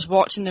standing there just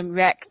watching them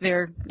wreck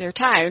their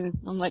town.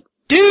 I'm like,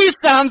 do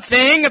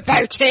something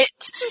about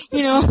it!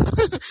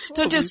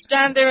 Don't just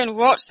stand there and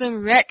watch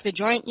them wreck the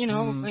joint,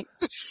 like.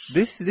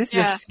 This Yeah.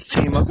 just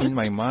came up in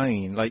my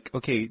mind. Like,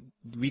 okay,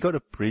 we got a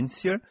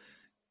prince here.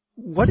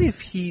 What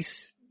if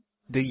he's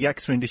the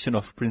Yak's rendition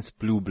of Prince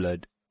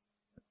Blueblood?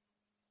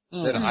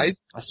 Then I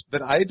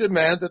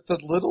demand that the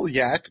little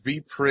yak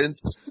be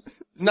Prince,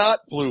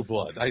 not Blue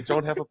Blood. I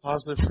don't have a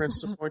positive prince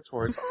to point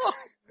towards.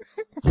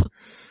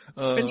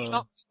 Prince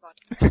not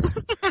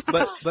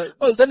But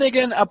Well, then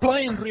again,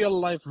 applying real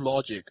life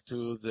logic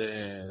to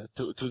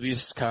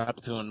this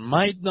cartoon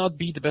might not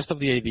be the best of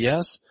the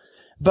ideas,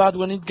 but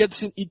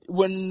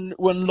when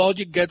when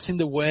logic gets in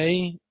the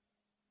way,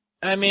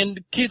 I mean,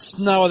 kids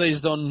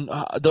nowadays don't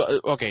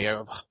okay,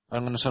 I'm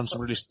gonna sound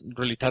really,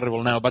 really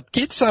terrible now, but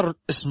kids are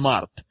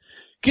smart.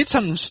 Kids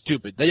aren't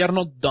stupid. They are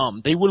not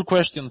dumb. They will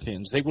question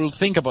things. They will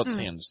think about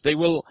things. They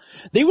will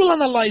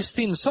analyze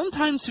things,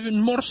 sometimes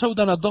even more so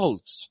than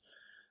adults.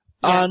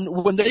 Yeah. And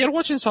when they are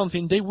watching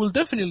something, they will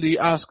definitely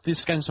ask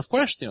these kinds of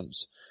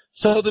questions.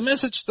 So the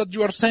message that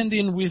you are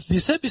sending with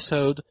this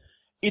episode,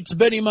 it's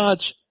very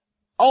much,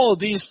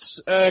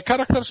 these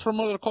characters from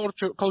other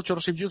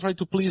cultures, if you try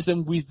to please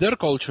them with their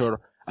culture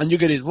and you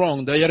get it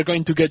wrong, they are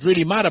going to get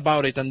really mad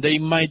about it and they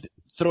might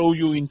throw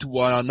you into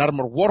an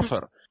armor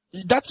warfare.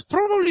 That's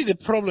probably the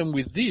problem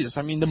with this.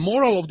 I mean, the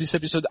moral of this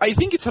episode, I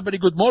think it's a very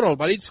good moral,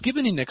 but it's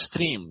given in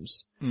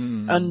extremes.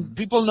 And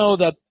people know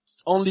that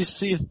only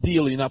Sith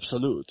deal in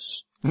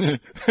absolutes.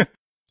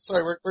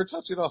 Sorry, we're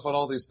touching off on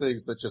all these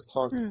things that just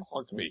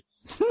haunt me.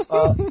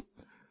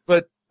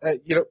 But,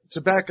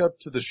 to back up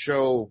to the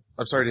show,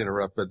 I'm sorry to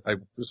interrupt, but I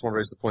just want to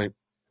raise the point,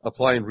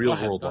 applying real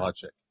world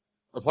logic.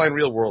 Applying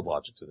real world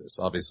logic to this.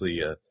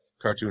 Obviously, a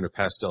cartoon of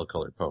pastel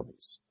colored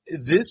ponies.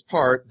 This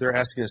part, they're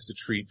asking us to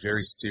treat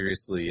very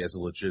seriously as a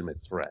legitimate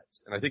threat.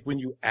 And I think when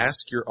you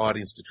ask your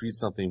audience to treat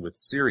something with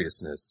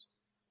seriousness,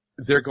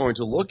 they're going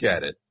to look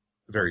at it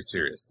very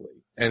seriously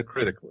and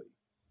critically.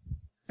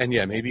 And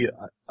yeah, maybe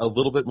a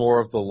little bit more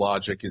of the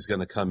logic is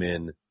going to come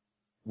in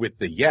with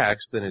the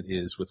Yaks than it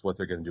is with what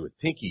they're going to do with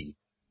Pinky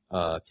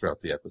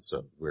throughout the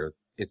episode, where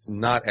it's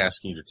not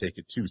asking you to take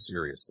it too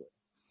seriously.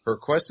 Her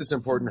quest is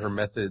important, her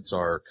methods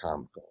are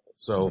comical.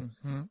 So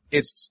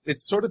it's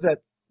sort of that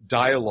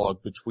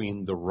dialogue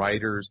between the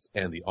writers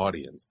and the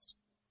audience,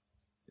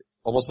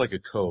 almost like a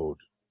code.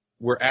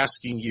 We're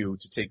asking you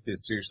to take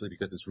this seriously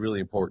because it's really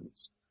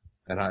important.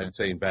 And I'm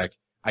saying back,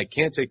 I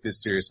can't take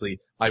this seriously.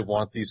 I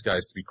want these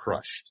guys to be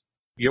crushed.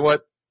 You know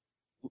what?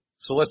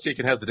 Celestia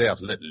can have the day off.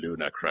 Let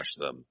Luna crush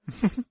them.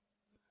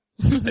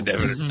 a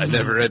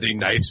never-ending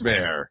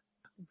nightmare.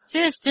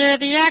 Sister,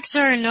 the Yaks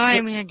are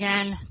annoying me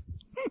again.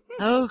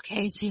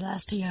 Okay,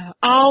 Celestia.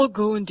 I'll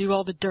go and do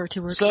all the dirty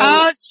work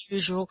as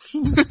usual.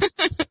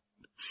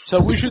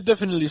 So we should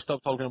definitely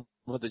stop talking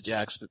about the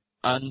Jacks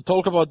and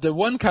talk about the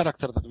one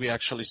character that we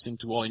actually seem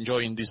to all enjoy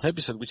in this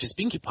episode, which is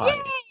Pinkie Pie.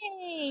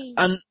 Yay!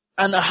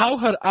 And how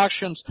her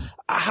actions,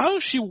 how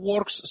she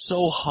works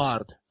so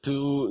hard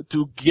to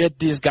get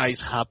these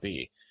guys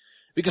happy.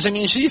 Because, I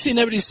mean, she's in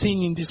every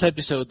scene in this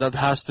episode that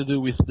has to do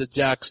with the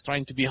Jacks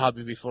trying to be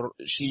happy before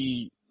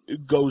she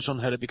goes on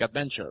her epic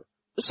adventure.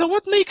 So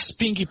what makes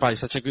Pinkie Pie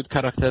such a good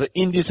character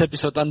in this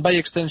episode, and by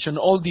extension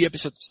all the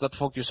episodes that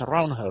focus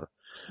around her?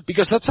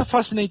 Because that's a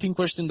fascinating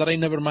question that I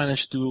never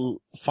managed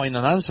to find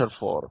an answer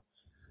for.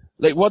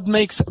 Like, what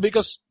makes,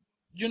 because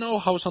you know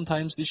how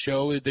sometimes this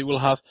show, they will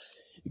have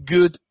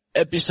good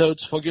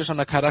episodes focus on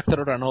a character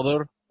or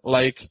another,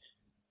 like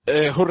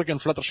Hurricane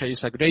Fluttershy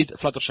is a great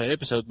Fluttershy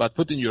episode, but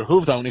Putting Your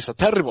Hoof Down is a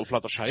terrible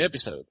Fluttershy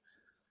episode.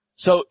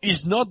 So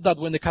it's not that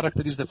when the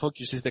character is the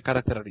focus, is the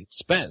character at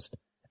its best,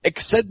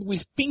 except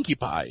with Pinkie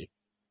Pie.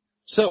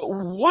 So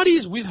what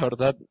is with her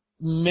that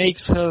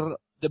makes her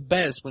the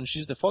best when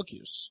she's the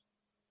focus?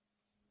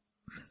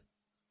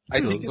 I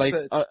think it's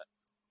like,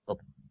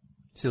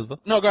 Silver?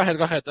 No, go ahead.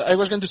 I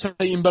was going to say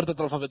inverted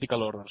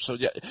alphabetical order. So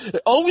yeah,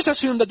 always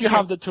assume that you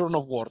have the turn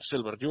of words,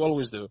 Silver. You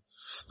always do.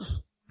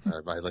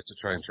 I like to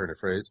try and turn a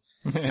phrase.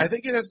 I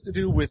think it has to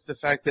do with the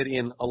fact that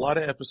in a lot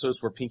of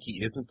episodes where Pinkie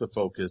isn't the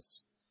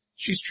focus,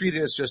 she's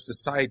treated as just a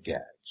side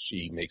gag.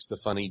 She makes the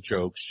funny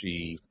jokes,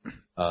 she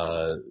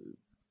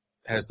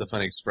has the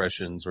funny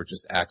expressions, or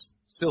just acts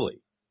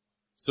silly.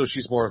 So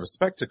she's more of a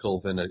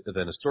spectacle than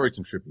a story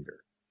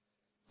contributor.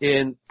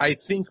 And I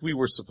think we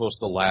were supposed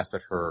to laugh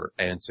at her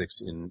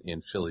antics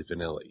in Philly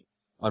Vanilli.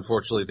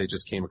 Unfortunately, they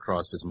just came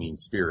across as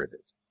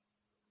mean-spirited.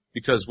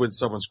 Because when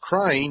someone's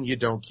crying, you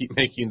don't keep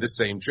making the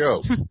same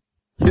joke.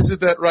 Isn't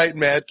that right,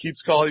 Mad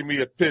keeps calling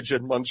me a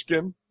pigeon,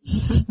 Munchkin?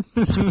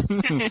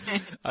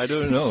 I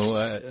don't know.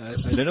 I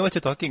don't know what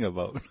you're talking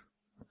about.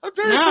 I'm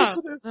very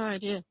sensitive. No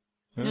idea.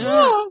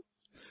 Yeah.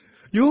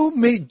 You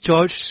made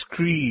George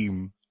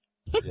scream.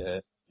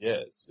 Yeah.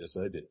 Yes,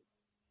 I did.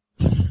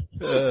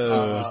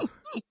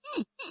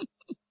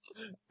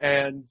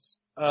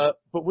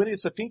 But when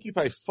it's a Pinkie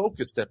Pie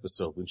focused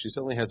episode, when she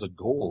suddenly has a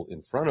goal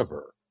in front of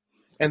her,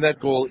 and that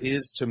goal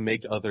is to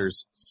make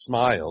others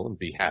smile and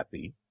be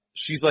happy,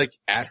 she's like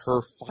at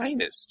her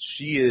finest.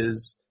 She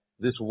is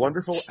this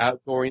wonderful,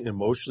 outgoing,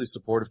 emotionally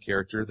supportive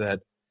character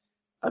that,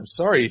 I'm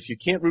sorry, if you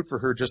can't root for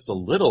her just a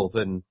little,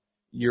 then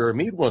you're a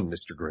mean one,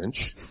 Mr.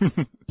 Grinch.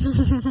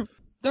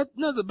 But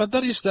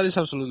that is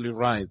absolutely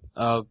right.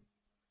 But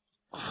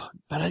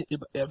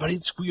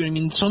it's weird. I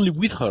mean, it's only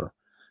with her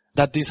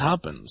that this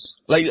happens.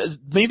 Like,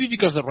 maybe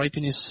because the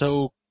writing is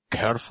so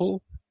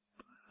careful.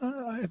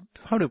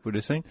 How to put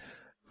this thing?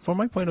 From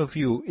my point of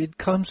view, it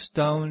comes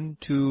down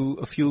to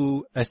a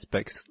few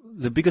aspects.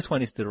 The biggest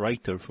one is the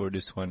writer for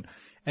this one.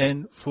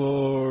 And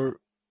for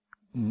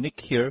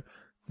Nick here,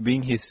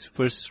 being his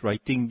first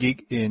writing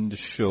gig in the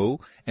show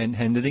and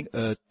handling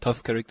a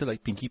tough character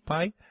like Pinkie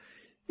Pie,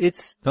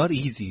 it's not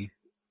easy.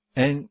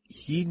 And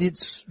he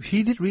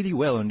did really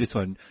well on this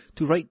one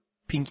to write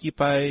Pinkie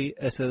Pie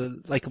as a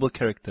likable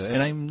character.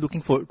 And I'm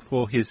looking forward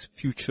for his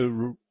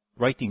future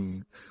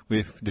writing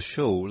with the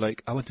show.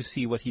 Like, I want to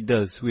see what he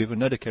does with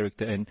another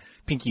character, and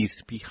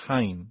Pinkie's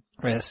behind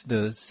as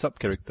the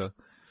sub-character.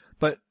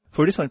 But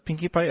for this one,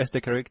 Pinkie Pie as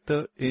the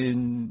character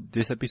in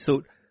this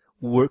episode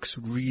works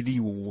really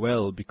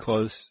well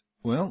because,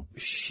 well,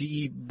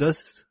 she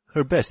does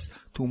her best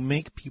to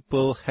make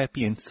people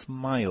happy and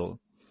smile.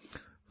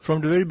 From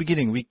the very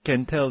beginning, we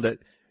can tell that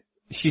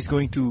she's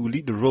going to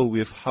lead the role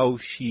with how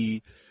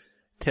she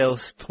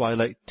tells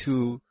Twilight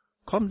to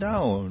calm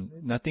down.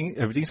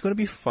 Everything's going to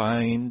be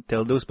fine.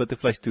 Tell those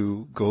butterflies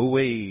to go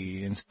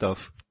away and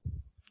stuff.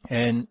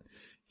 And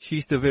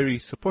she's the very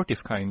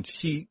supportive kind.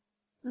 She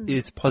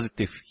is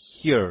positive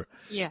here.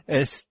 Yeah.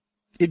 As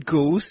it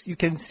goes, you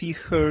can see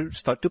her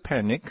start to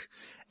panic.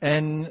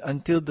 And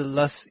until the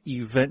last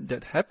event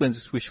that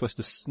happens, which was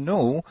the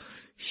snow,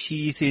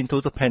 she's in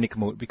total panic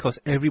mode because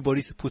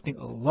everybody's putting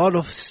a lot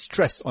of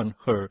stress on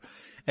her.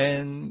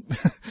 And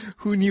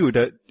who knew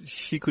that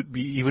she could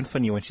be even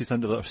funny when she's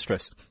under a lot of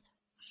stress?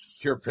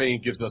 Pure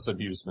pain gives us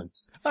amusement.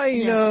 I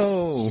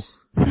know.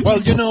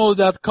 Well, you know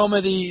that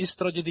comedy is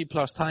tragedy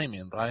plus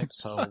timing, right?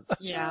 So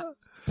Yeah.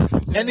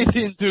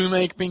 anything to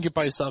make Pinkie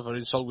Pie suffer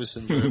is always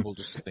enjoyable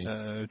to see.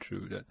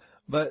 True that.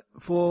 But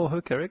for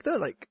her character,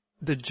 like,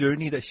 the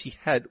journey that she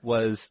had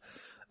was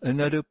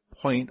another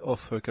point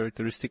of her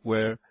characteristic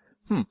where,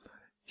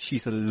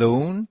 she's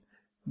alone.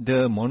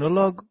 The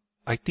monologue,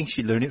 I think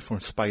she learned it from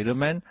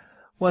Spider-Man,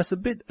 was a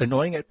bit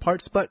annoying at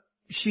parts, but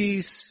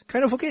she's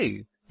kind of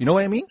okay. You know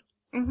what I mean?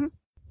 Mm-hmm.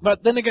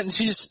 But then again,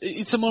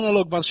 it's a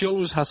monologue, but she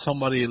always has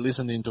somebody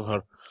listening to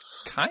her.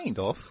 Kind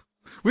of.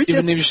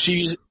 Even if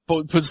she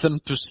puts them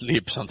to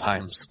sleep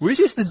sometimes. Which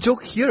is the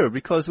joke here,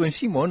 because when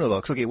she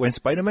monologues, okay, when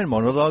Spider-Man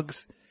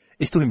monologues,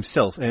 it's to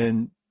himself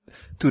and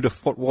to the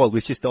fourth wall,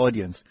 which is the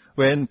audience.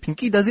 When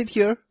Pinky does it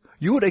here,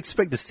 you would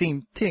expect the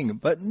same thing,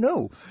 but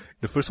no.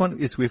 The first one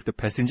is with the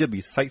passenger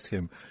besides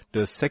him.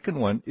 The second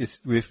one is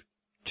with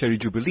Cherry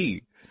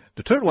Jubilee.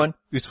 The third one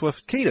is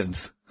with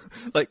Cadence.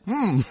 Like,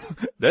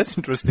 that's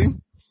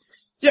interesting.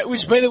 Yeah,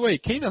 which, by the way,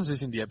 Cadence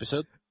is in the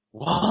episode.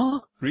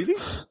 What? Really?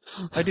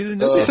 I didn't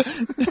know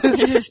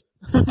this.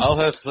 I'll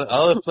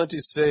have plenty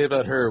to say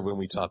about her when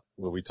we talk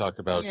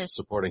about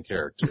supporting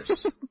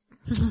characters.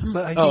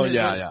 But I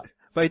think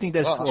But I think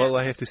that's all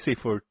I have to say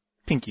for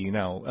Pinky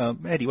now.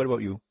 Eddie, what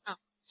about you?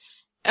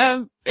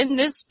 In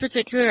this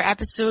particular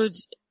episode,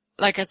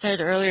 like I said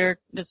earlier,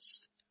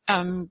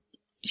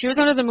 she was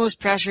under the most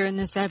pressure in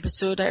this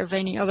episode out of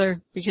any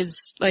other,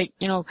 because, like,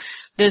 you know,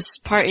 this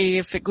party,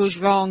 if it goes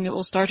wrong, it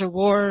will start a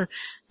war,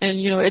 and,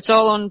 you know, it's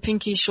all on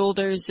Pinky's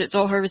shoulders, it's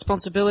all her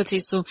responsibility,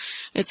 so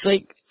it's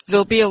like,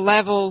 there'll be a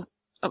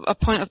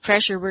point of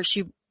pressure where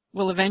she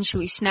will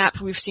eventually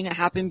snap. We've seen it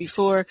happen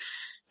before,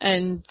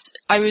 and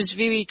I was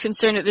really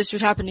concerned that this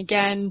would happen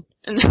again,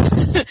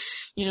 and,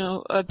 you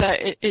know, but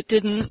it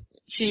didn't.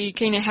 She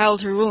kind of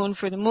held her own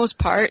for the most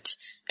part,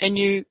 and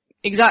knew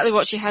exactly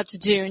what she had to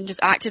do and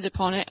just acted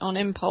upon it on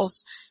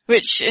impulse,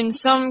 which in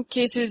some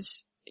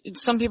cases,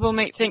 some people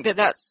might think that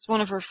that's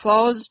one of her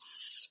flaws,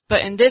 but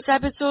in this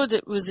episode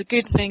it was a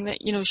good thing that,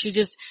 you know, she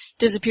just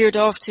disappeared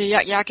off to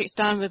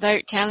Yakistan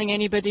without telling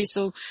anybody,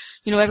 so,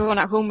 you know, everyone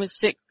at home was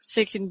sick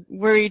and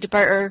worried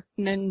about her,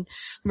 and then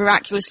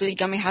miraculously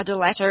Gummy had a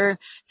letter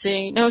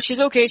saying, no,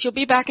 she's okay, she'll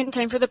be back in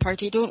time for the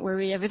party, don't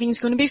worry, everything's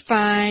gonna be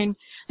fine.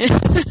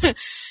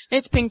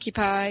 It's Pinkie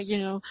Pie, you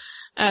know.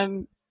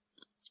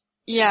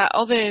 Yeah,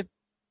 all the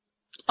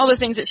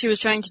things that she was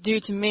trying to do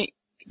to make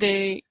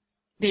the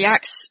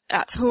acts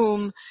at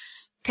home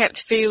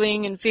kept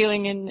failing,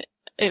 and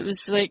it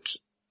was like,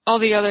 all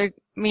the other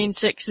main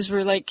sixes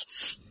were like,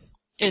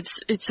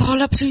 it's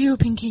all up to you,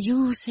 Pinky,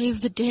 you save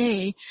the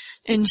day.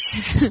 And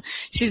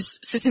she's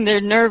sitting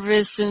there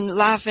nervous and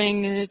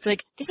laughing, and it's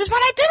like, this is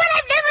what I do when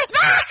I'm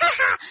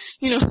nervous,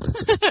 you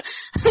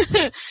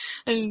know.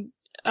 And,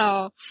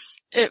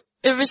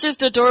 it was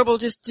just adorable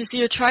just to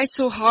see her try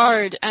so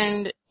hard,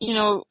 and, you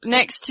know,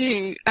 next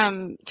to,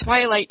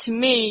 Twilight, to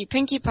me,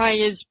 Pinkie Pie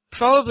is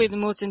probably the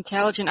most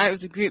intelligent out of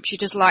the group. She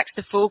just lacks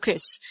the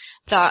focus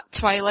that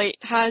Twilight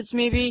has,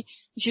 maybe.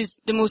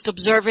 She's the most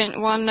observant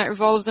one out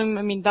of all of them.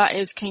 I mean, that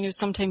is kind of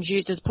sometimes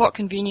used as plot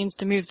convenience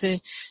to move the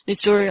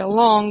story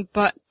along,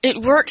 but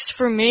it works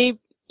for me.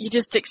 You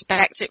just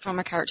expect it from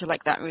a character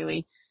like that,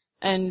 really.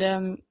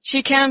 And,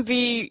 she can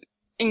be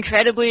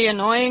incredibly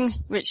annoying,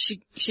 which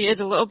she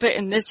is a little bit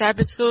in this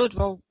episode.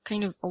 Well,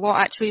 kind of a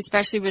lot actually,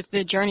 especially with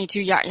the journey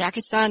to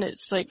Yakistan.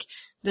 It's like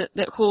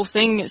that whole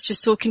thing. It's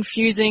just so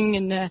confusing,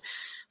 and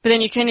but then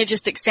you kind of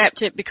just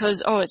accept it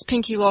because it's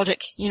Pinky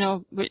logic, you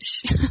know,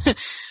 which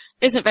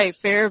isn't very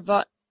fair.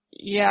 But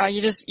yeah,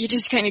 you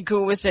just kind of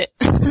go with it,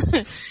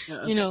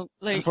 you know,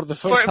 like. And for the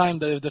first time,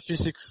 the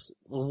physics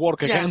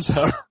work against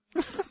her.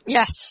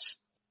 Yes,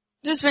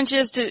 just when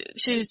she's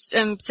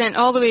sent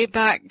all the way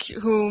back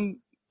home,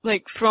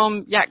 like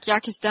from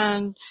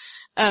Yakistan,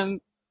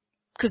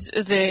 cause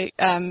of the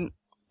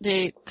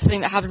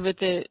thing that happened with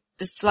the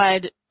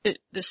sled,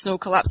 the snow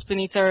collapsed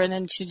beneath her, and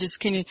then she just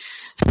kind of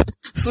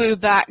flew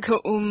back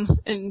home,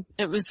 and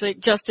it was like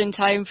just in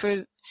time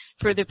for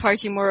the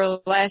party, more or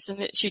less,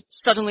 and she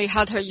suddenly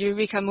had her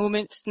eureka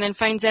moment, and then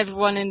finds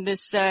everyone in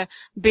this,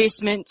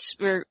 basement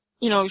where,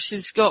 you know,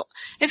 it's kind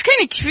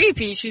of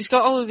creepy. She's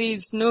got all of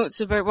these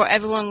notes about what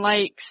everyone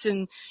likes,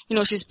 and, you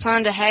know, she's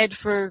planned ahead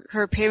for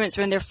her parents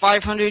when they're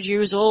 500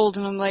 years old,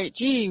 and I'm like,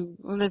 gee,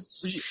 well,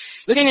 let's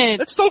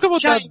talk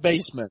about that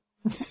basement.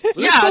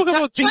 Let's talk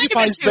about Pinkie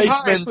Pie's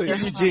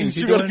basement.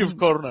 James,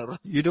 corner.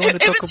 You don't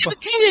want to talk about...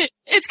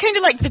 It's kind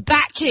of like the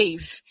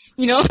Batcave,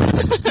 you know?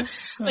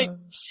 Like,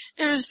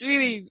 it was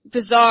really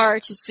bizarre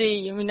to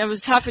see. I mean, I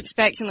was half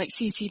expecting like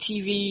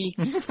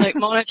CCTV, like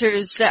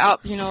monitors set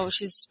up, you know,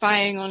 she's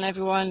spying on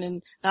everyone,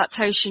 and that's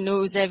how she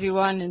knows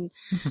everyone, and...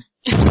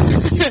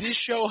 If this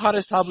show had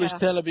established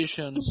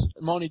televisions,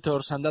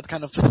 monitors, and that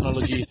kind of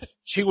technology,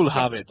 she will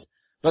have it.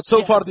 But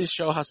so far this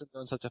show hasn't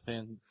done such a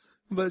thing.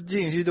 But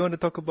James, you don't want to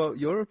talk about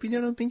your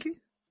opinion on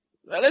Pinky?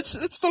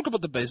 Let's talk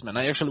about the basement.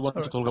 I actually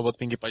wanted to talk about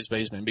Pinkie Pie's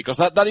basement, because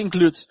that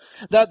includes,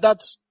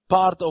 that's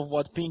part of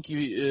what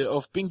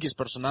Pinky's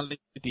personality,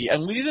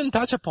 and we didn't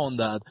touch upon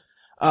that,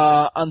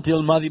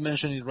 until Maddie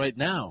mentioned it right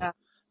now.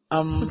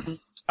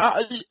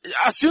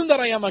 Assume that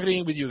I am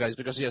agreeing with you guys,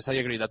 because yes, I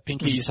agree that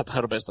Pinky is at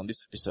her best on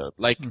this episode.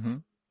 Like,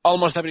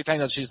 almost every time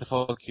that she's the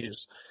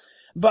focus.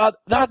 But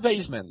that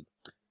basement,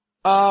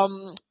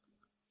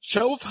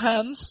 show of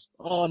hands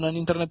on an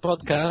internet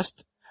podcast,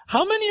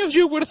 how many of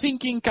you were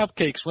thinking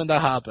cupcakes when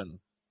that happened?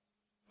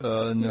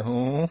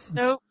 No.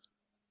 Nope.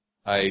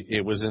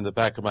 It was in the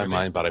back of my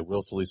mind, but I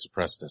willfully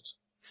suppressed it.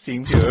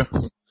 Same here.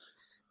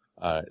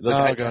 Look,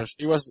 Oh gosh,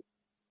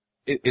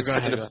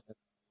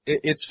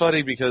 it's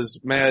funny because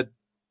Mad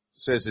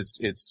says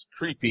it's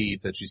creepy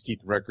that she's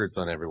keeping records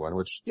on everyone,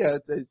 which, yeah,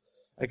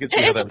 I could see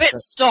It how is that a bit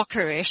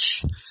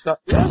stalkerish.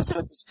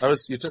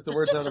 you took the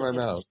words out of my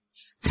mouth.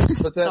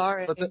 But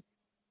Sorry.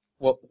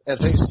 Well, and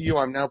thanks to you,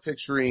 I'm now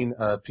picturing,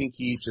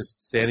 Pinky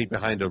just standing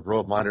behind a row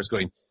of monitors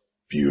going,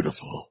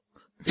 beautiful.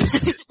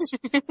 Isn't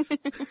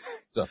it?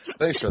 So,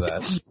 thanks for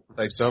that.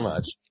 Thanks so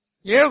much.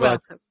 You're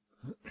welcome.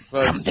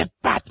 I'm the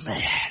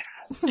Batman.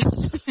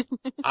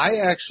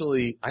 I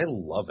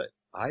love it.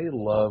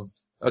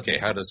 Okay,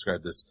 how to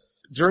describe this?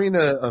 During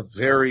a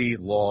very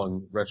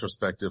long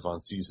retrospective on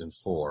season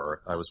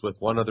 4, I was with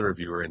one other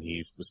reviewer and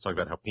he was talking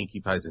about how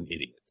Pinkie Pie's an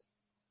idiot.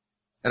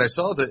 And I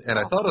thought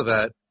of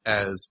that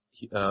as,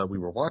 we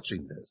were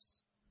watching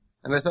this.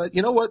 And I thought,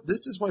 you know what?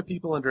 This is why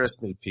people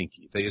underestimate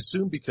Pinkie. They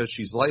assume because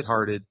she's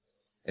lighthearted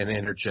and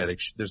energetic,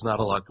 there's not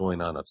a lot going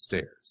on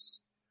upstairs.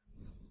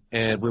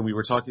 And when we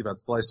were talking about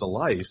Slice of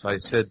Life, I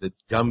said that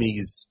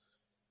Gummy's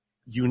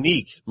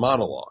unique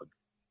monologue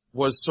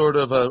was sort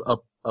of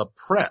a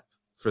prep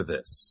for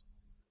this.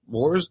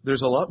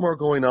 There's a lot more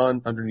going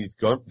on underneath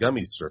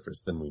Gummy's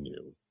surface than we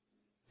knew.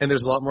 And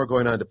there's a lot more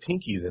going on to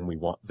Pinkie than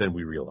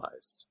we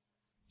realize.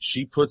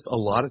 She puts a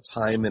lot of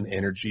time and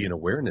energy and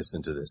awareness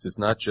into this. It's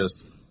not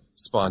just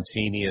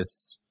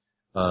spontaneous,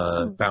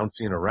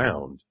 bouncing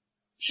around.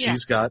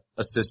 She's got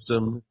a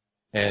system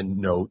and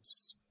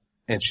notes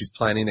and she's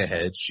planning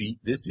ahead.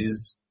 This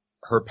is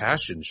her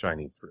passion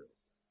shining through.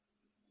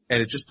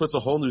 And it just puts a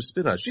whole new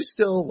spin on it. She's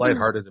still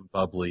lighthearted and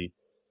bubbly,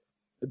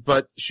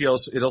 but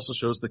it also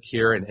shows the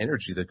care and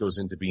energy that goes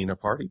into being a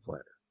party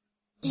planner.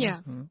 Yeah.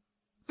 Mm-hmm.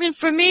 I mean,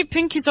 for me,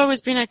 Pinkie's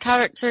always been a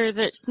character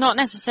that's not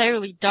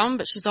necessarily dumb,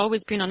 but she's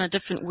always been on a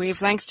different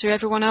wavelength to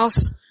everyone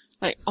else.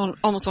 Like,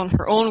 almost on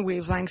her own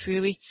wavelength,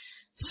 really.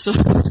 So,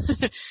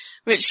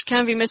 which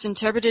can be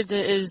misinterpreted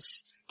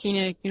as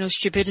kind of,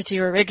 stupidity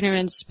or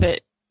ignorance,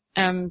 but,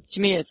 to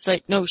me it's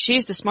like, no,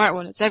 she's the smart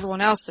one, it's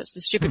everyone else that's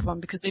the stupid one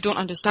because they don't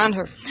understand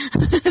her.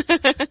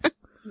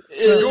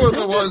 You're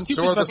the one,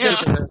 you're the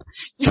stupid.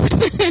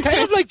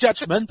 Kind of like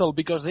judgmental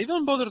because they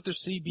don't bother to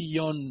see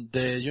beyond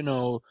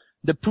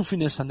the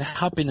poofiness and the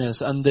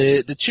happiness and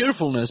the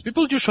cheerfulness.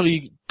 People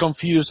usually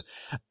confuse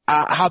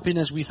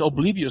happiness with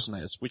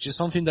obliviousness, which is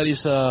something that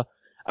is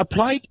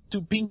applied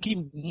to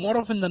Pinkie more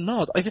often than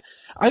not.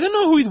 I don't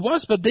know who it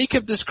was, but they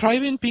kept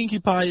describing Pinkie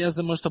Pie as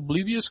the most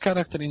oblivious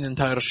character in the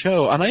entire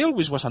show, and I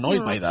always was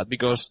annoyed by that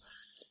because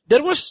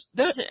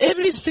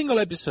every single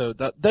episode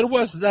that there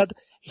was that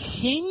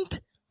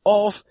hint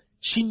of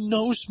she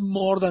knows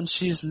more than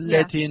she's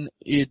letting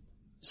it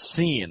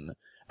seem,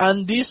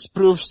 and this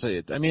proves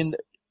it. I mean,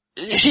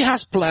 she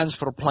has plans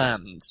for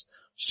plans.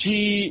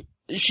 She's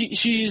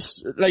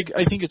like,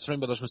 I think it's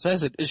Rainbow who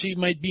says it, she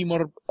might be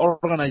more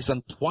organized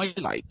than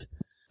Twilight.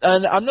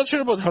 And I'm not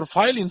sure about her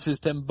filing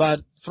system,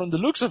 but from the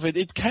looks of it,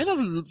 it kind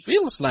of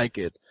feels like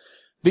it.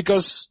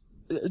 Because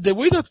the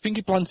way that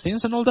Pinkie plans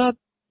things and all that,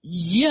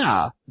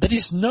 there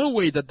is no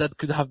way that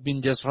could have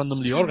been just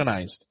randomly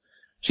organized.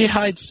 She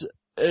has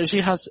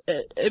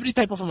every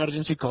type of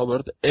emergency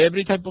covered,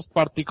 every type of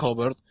party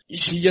covered.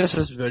 She just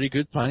has very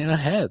good planning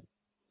ahead.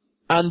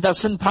 And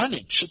doesn't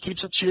panic. She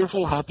keeps a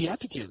cheerful, happy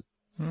attitude.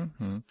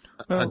 Mm-hmm.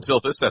 Until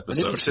this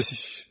episode.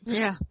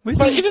 Yeah.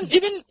 But even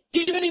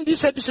in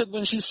this episode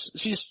when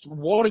she's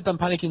worried and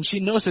panicking, she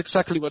knows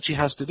exactly what she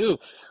has to do,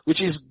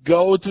 which is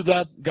go to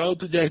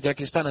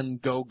Tajikistan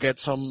and go get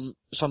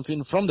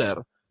something from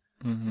there.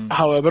 Mm-hmm.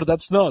 However,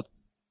 that's not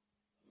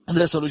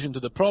the solution to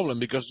the problem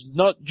because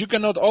you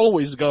cannot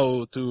always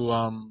go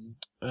to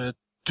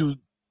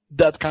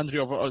that country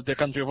of the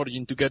country of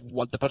origin to get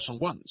what the person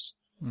wants.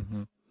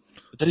 Mm-hmm.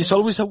 There is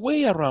always a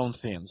way around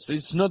things. There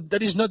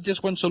is not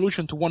just one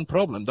solution to one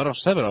problem. There are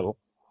several.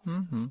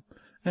 Mm-hmm.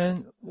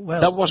 And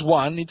well, that was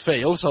one. It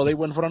failed, so they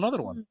went for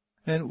another one.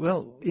 And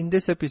well, in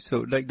this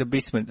episode, like the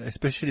basement,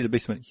 especially the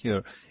basement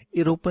here,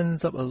 it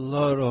opens up a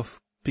lot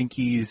of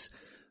Pinkie's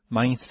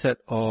mindset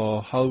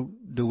or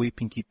the way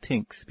Pinkie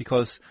thinks.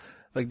 Because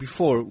like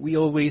before, we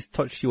always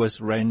thought she was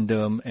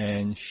random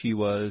and she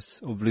was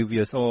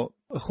oblivious or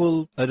a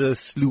whole other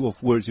slew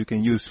of words you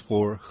can use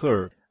for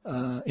her.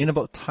 In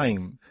about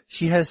time,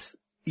 she has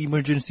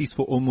emergencies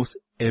for almost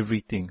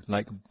everything,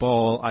 like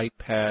ball, eye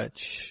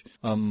patch,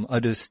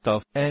 other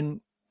stuff.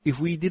 And if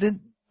we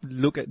didn't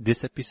look at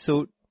this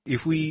episode,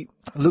 if we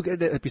look at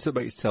the episode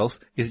by itself,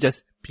 it's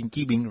just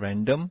Pinkie being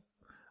random.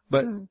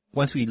 But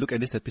once we look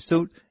at this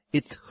episode,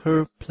 it's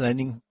her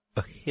planning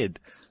ahead.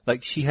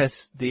 Like she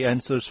has the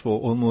answers for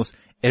almost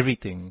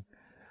everything.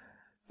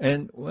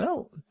 And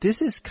well,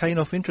 this is kind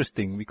of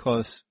interesting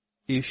because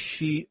is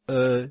she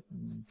a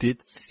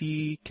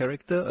ditzy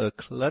character, a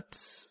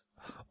klutz,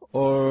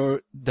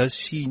 or does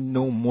she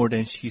know more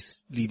than she's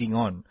leading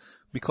on?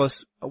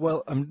 Because,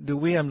 well, the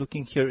way I'm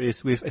looking here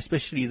is with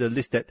especially the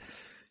list that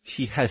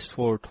she has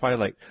for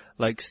Twilight,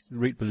 like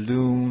red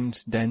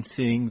balloons,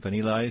 dancing,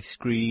 vanilla ice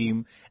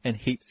cream, and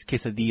hates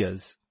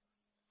quesadillas.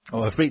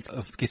 Or afraid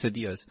of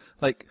quesadillas.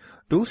 Like,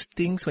 those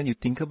things, when you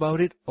think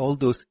about it, all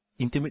those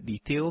intimate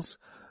details,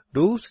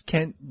 those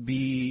can't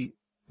be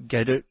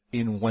gathered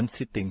in one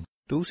sitting.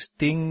 Those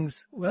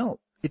things, well,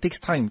 it takes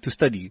time to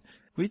study,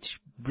 which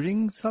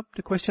brings up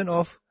the question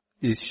of,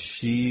 is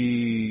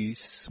she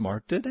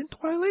smarter than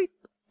Twilight?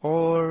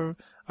 Or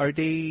are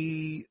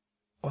they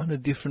on a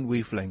different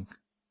wavelength?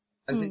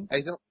 I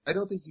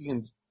don't think you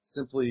can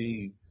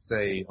simply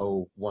say,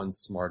 oh, one's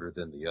smarter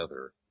than the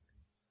other.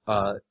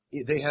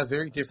 They have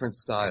very different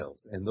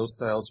styles, and those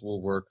styles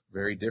will work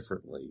very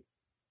differently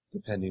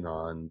depending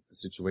on the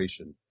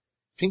situation.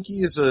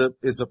 Pinky is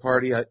a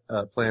party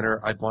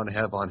planner I'd want to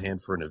have on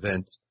hand for an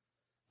event,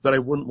 but I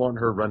wouldn't want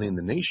her running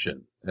the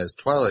nation as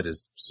Twilight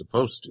is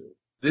supposed to.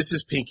 This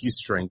is Pinky's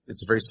strength.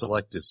 It's a very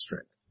selective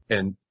strength.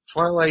 And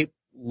Twilight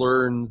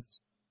learns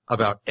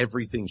about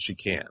everything she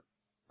can.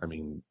 I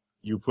mean,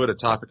 you put a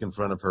topic in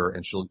front of her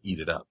and she'll eat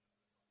it up.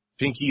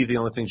 Pinky, the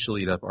only thing she'll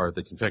eat up are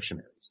the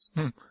confectionaries.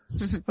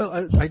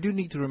 Well, I do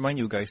need to remind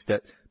you guys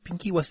that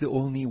Pinky was the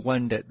only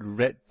one that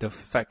read the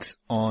facts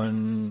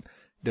on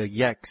the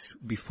yaks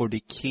before they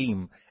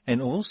came.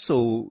 And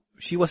also,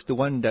 she was the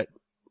one that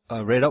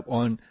read up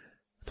on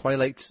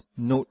Twilight's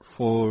note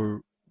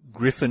for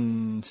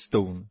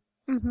Griffinstone.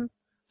 Mm-hmm.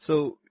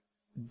 So,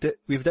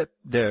 with that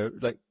there,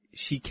 like,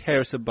 she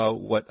cares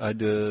about what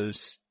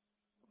others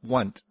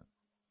want.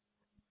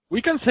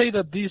 We can say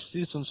that this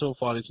season so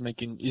far is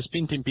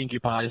painting Pinkie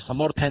Pie as a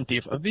more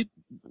attentive, a bit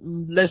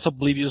less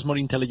oblivious, more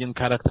intelligent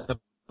character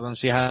than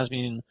she has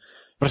been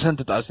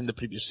presented as in the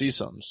previous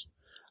seasons.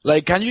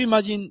 Like, can you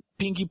imagine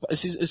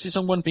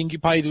season 1 Pinkie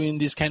Pie doing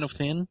this kind of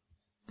thing?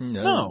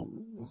 No.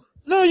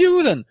 No, you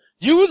wouldn't.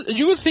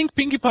 You would think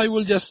Pinkie Pie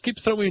will just keep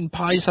throwing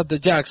pies at the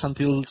jacks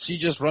until she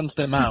just runs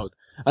them out.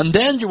 And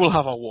then you will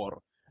have a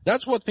war.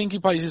 That's what Pinkie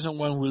Pie season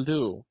 1 will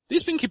do.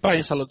 This Pinkie Pie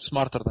is a lot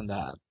smarter than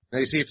that. Now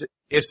you see,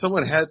 if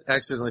someone had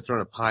accidentally thrown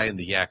a pie in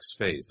the yak's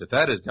face, if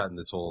that had gotten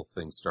this whole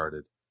thing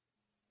started,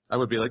 I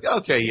would be like,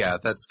 okay, yeah,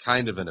 that's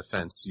kind of an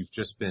offense. You've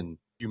just been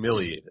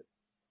humiliated.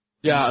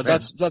 Yeah,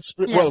 that's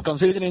well,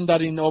 considering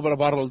that in Over a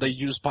Barrel they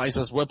use pies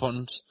as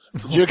weapons,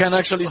 you can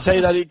actually say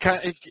that it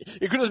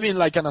could have been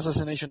like an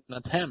assassination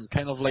attempt,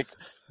 kind of like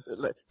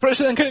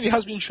President Kennedy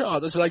has been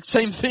shot. It's like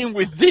same thing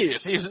with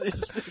this. It'll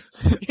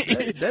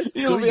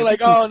be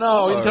like, oh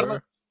no,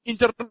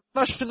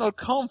 international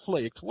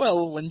conflict.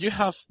 Well, when the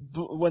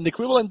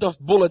equivalent of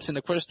bullets in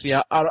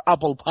Equestria are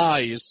apple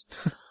pies,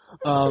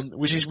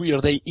 which is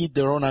weird, they eat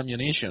their own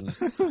ammunition.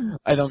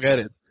 I don't get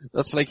it.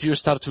 That's like you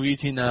start to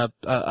eating a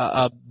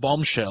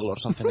bombshell or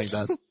something like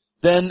that.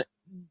 Then,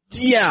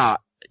 yeah,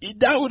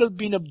 that would have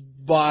been a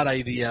bad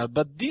idea,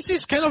 but this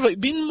is kind of like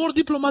being more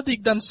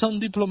diplomatic than some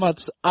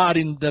diplomats are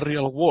in the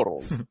real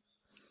world.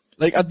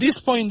 Like at this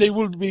point, they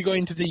will be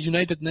going to the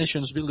United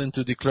Nations building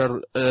to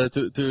declare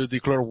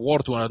war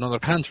to another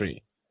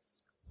country.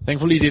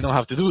 Thankfully, they don't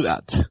have to do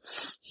that.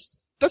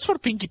 That's for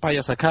Pinkie Pie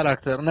as a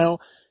character. Now,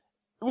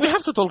 we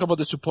have to talk about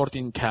the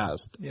supporting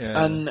cast,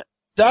 and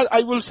that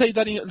I will say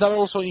that that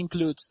also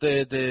includes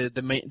the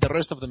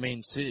rest of the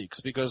main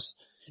 6, because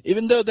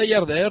even though they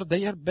are there,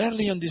 they are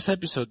barely on this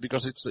episode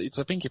because it's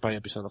a Pinkie Pie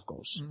episode, of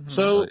course. Mm-hmm.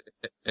 So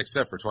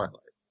except for Twilight,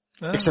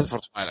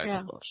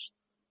 of course.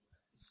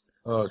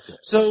 Okay.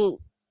 So,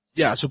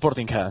 yeah,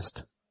 supporting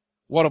cast.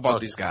 What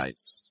about these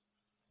guys?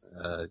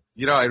 I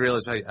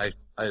realize I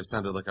have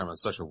sounded like I'm on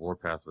such a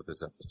warpath with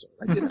this episode.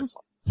 I did have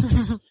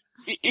fun.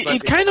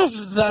 It kind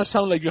of does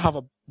sound like you have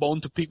a bone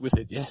to pick with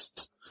it, yes.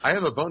 I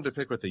have a bone to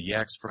pick with the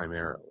yaks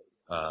primarily.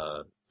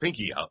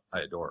 Pinky, I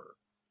adore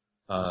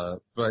her.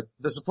 But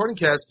the supporting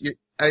cast,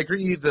 I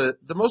agree, the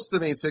most of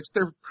the main 6,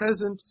 they're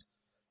present.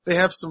 They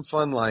have some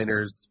fun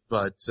liners,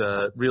 but,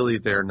 really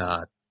they're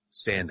not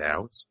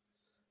standouts.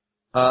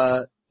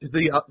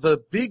 The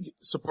big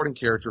supporting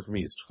character for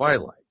me is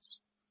Twilight,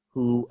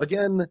 who,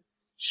 again,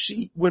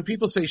 when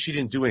people say she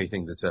didn't do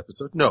anything this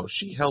episode, no,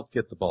 she helped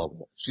get the ball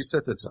rolling. She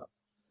set this up.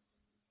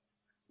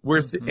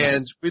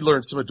 And we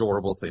learned some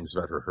adorable things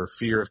about her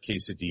fear of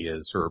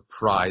quesadillas, her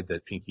pride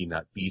that Pinky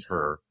not beat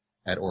her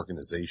at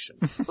organization.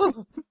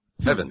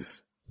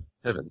 Heavens.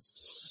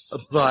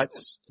 But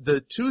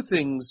the two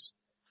things,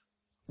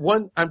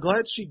 one, I'm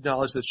glad she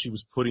acknowledged that she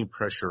was putting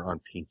pressure on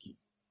Pinky.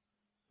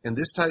 And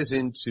this ties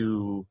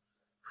into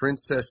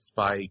Princess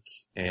Spike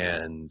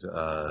and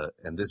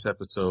this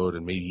episode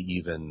and maybe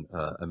even,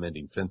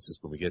 Amending Fences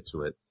when we get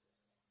to it.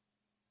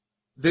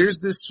 There's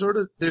this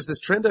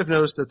trend I've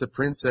noticed that the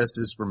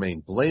princesses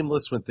remain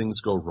blameless when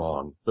things go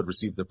wrong, but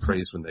receive the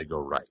praise when they go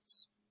right.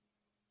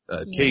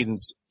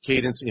 Cadence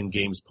in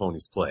games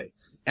ponies play.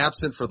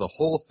 Absent for the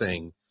whole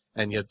thing,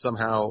 and yet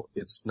somehow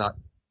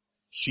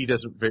she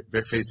doesn't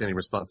face any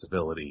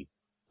responsibility,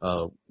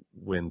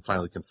 when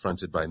finally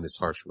confronted by Miss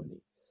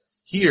Harshwinny.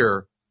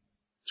 Here,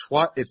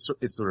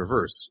 it's the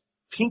reverse.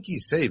 Pinky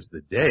saves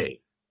the day,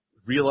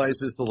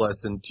 realizes the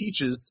lesson,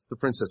 teaches the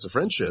princess of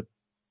friendship,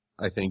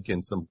 I think,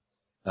 in some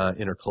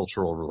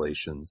intercultural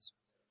relations.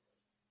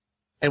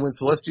 And when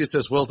Celestia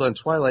says, well done,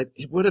 Twilight,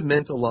 it would have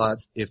meant a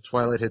lot if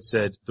Twilight had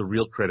said the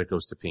real credit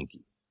goes to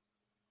Pinky.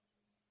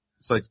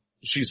 It's like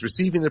she's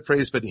receiving the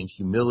praise, but in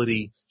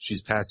humility,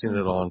 she's passing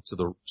it on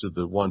to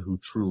the one who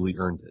truly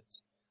earned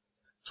it.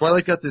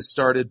 Twilight got this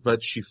started,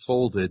 but she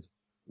folded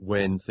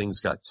when things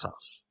got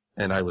tough.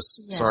 And I was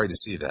sorry to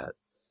see that.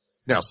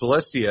 Now,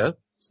 Celestia,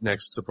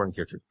 next supporting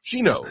character,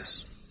 she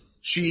knows.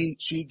 She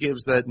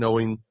gives that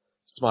knowing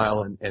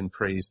smile and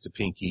praise to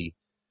Pinkie.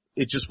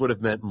 It just would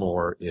have meant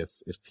more if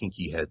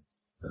Pinkie had,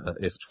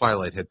 if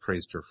Twilight had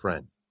praised her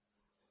friend.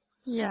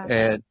 Yeah.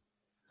 And,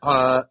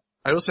 I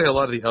will say a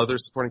lot of the other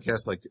supporting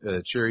cast, like,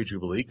 Cherry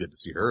Jubilee, good to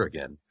see her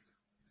again.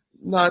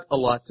 Not a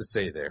lot to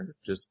say there.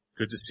 Just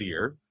good to see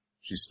her.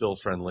 She's still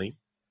friendly.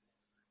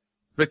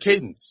 But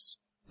Cadence.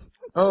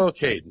 Oh,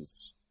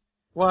 Cadence.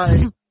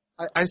 Why,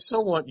 I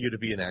so want you to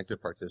be an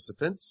active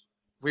participant.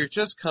 We're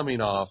just coming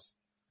off,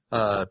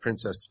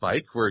 Princess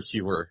Spike, where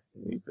you were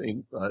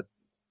anything but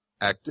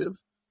active.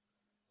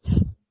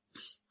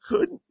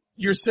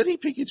 You're sending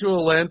Pinkie to a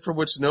land from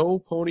which no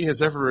pony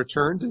has ever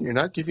returned, and you're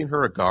not giving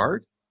her a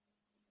guard?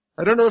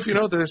 I don't know if you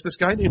know, there's this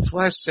guy named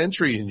Flash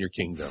Sentry in your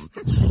kingdom.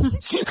 And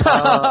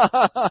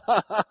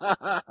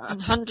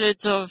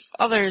hundreds of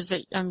others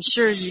that I'm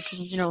sure you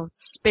can,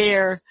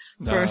 spare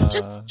for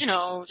just a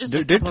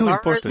they're couple too of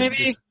hours, important.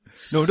 maybe.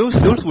 No,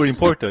 those were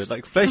important.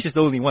 Like, Flash is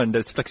the only one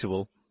that's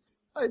flexible.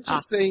 I'm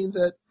just saying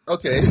that,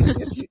 okay,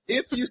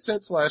 if you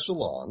sent Flash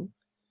along,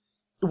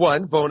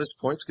 one, bonus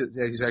points, because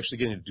he's actually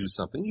getting to do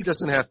something. He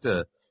doesn't have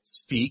to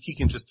speak. He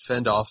can just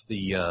fend off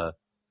the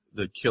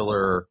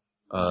killer,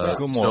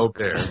 snow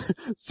bear.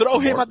 Throw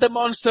him at the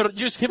monster,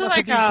 use him as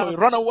a decoy,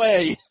 run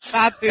away.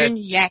 Baboon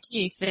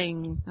Yeti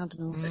thing. I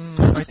don't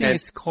know. I think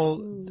it's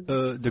called,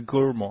 the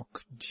Gormok.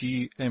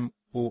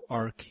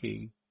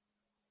 Gmork.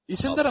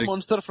 Isn't there a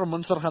monster from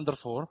Monster Hunter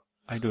 4?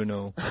 I don't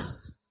know.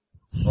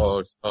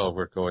 Oh,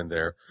 we're going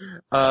there.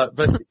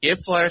 But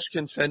if Flash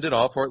can fend it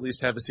off, or at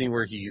least have a scene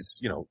where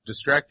he's,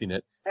 distracting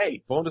it,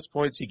 hey, bonus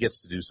points, he gets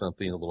to do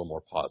something a little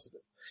more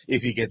positive.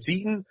 If he gets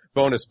eaten,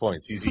 bonus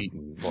points, he's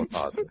eaten more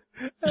positive.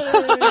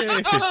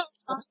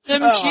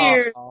 Them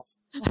cheers.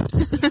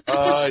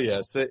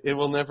 Yes, it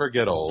will never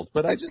get old.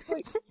 But I just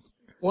like,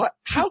 what?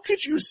 How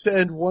could you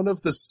send one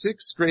of the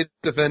 6 great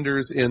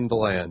defenders in the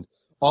land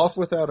off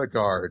without a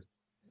guard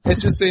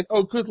and just saying,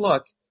 oh, good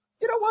luck?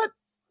 You know what?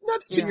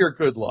 Nuts to your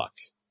good luck.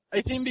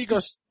 I think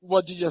because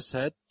what you just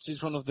said,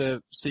 she's one of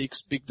the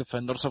 6 big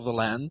defenders of the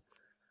land.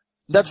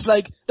 That's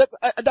like,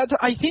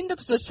 I think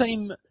that's the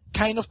same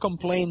kind of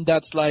complaint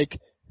that's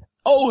like,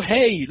 oh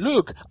hey,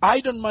 look,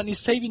 Iron Man is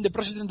saving the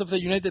President of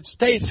the United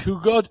States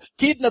who got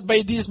kidnapped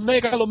by this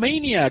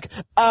megalomaniac.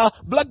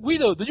 Black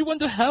Widow, do you want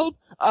to help?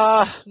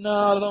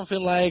 No, I don't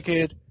feel like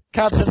it.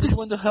 Captain, do you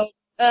want to help?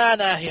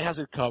 Nah, he has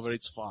it covered,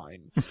 it's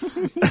fine.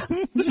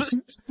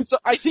 So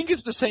I think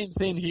it's the same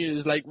thing here.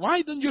 It's like,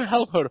 why don't you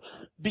help her?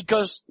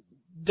 Because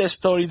the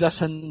story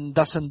doesn't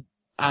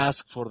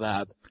ask for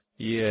that.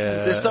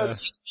 Yeah. The story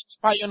is Pinkie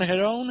Pie on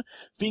her own,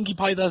 Pinkie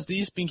Pie does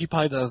this, Pinkie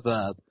Pie does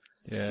that.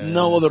 Yeah.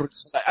 No other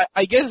reason.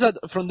 I guess that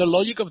from the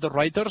logic of the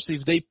writers,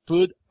 if they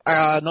put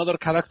another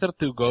character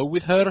to go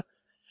with her,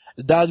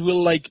 that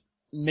will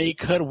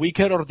make her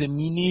weaker or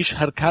diminish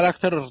her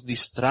character or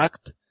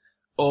distract.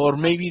 Or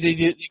maybe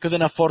they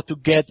couldn't afford to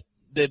get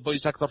the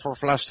voice actor for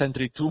Flash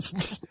Sentry to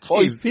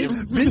voice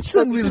him.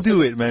 Vincent will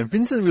do it, man.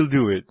 Vincent will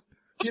do it.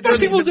 Of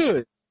course he will do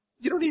it.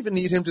 You don't even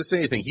need him to say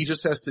anything. He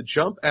just has to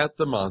jump at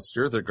the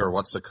monster, the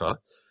Garwatsaka,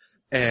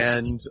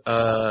 and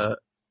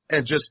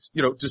just,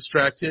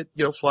 distract it,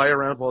 fly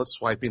around while it's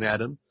swiping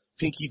at him.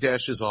 Pinkie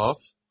dashes off.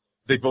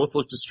 They both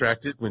look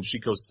distracted when she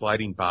goes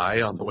sliding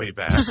by on the way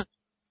back.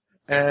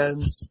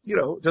 And,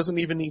 doesn't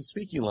even need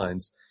speaking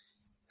lines.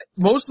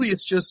 Mostly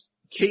it's just,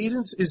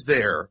 Cadence is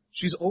there.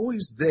 She's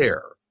always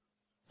there.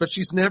 But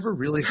she's never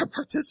really a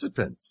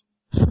participant.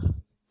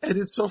 And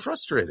it's so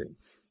frustrating.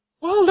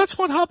 Well, that's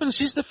what happens.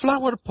 She's the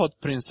flower pot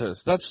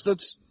princess. That's,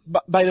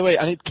 by the way,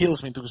 and it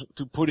kills me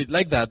to put it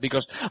like that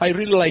because I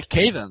really like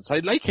Cadence. I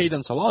like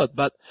Cadence a lot,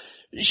 but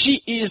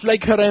she is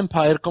like her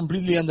empire,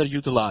 completely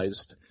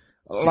underutilized.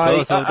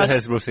 Because of the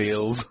Hasbro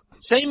sales.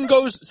 Same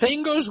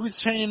goes with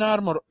Shining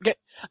Armor.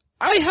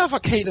 I have a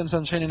Cadence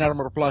and Shining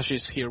Armor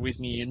plushies here with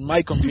me in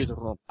my computer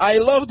room. I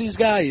love these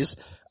guys.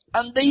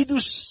 And they do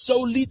so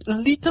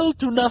little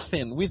to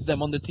nothing with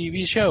them on the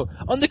TV show.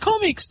 On the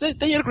comics,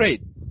 they are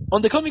great.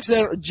 On the comics,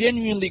 they're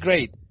genuinely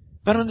great.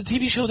 But on the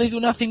TV show, they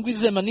do nothing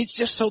with them, and it's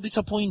just so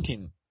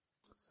disappointing.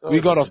 We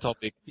got off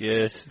topic.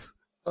 Yes.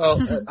 Well,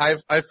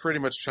 I've pretty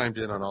much chimed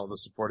in on all the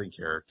supporting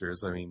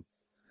characters. I mean,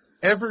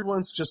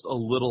 everyone's just a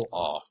little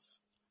off.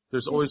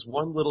 There's always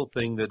one little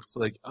thing that's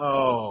like,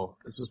 oh,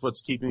 this is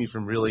what's keeping me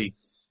from really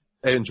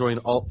enjoying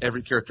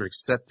every character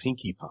except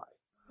Pinkie Pie.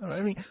 I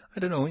mean, I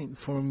don't know.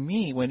 For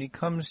me, when it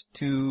comes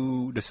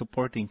to the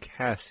supporting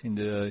cast in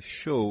the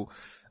show,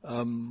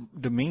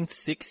 the main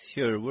 6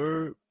 here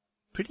were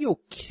pretty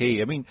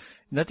okay. I mean,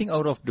 nothing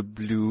out of the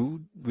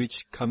blue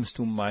which comes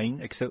to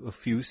mind except a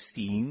few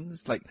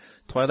scenes. Like,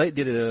 Twilight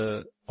did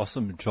an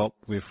awesome job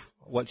with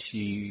what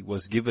she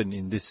was given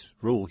in this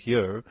role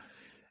here.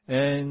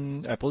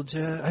 And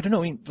Applejack, I don't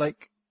know,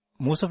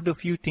 most of the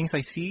few things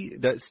I see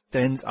that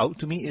stands out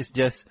to me is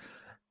just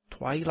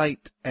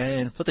Twilight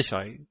and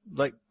Fluttershy.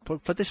 Like,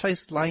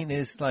 Fluttershy's line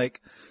is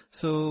like,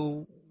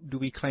 so do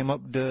we climb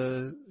up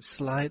the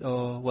slide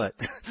or what?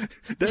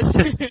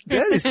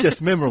 That is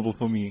just memorable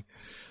for me.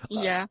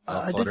 Yeah.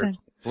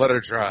 Flutter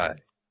dry.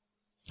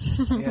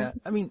 Yeah,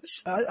 I mean,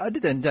 other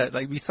than that,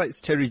 like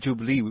besides Cherry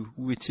Jubilee,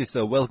 which is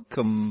a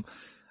welcome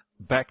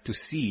back to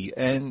see,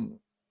 and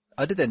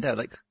other than that,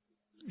 like,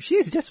 she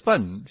is just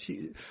fun.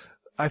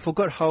 I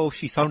forgot how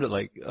she sounded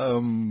like.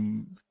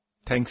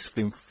 Thanks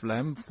Flim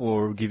Flam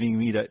for giving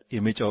me that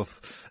image of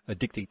a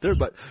dictator,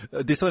 but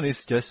this one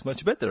is just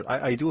much better.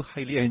 I do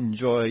highly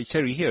enjoy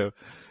Cherry here,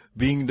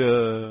 being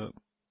the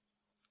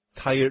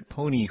tired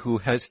pony who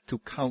has to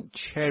count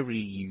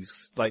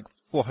cherries, like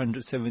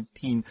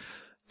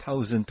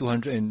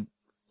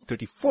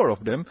 417,234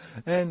 of them,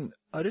 and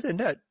other than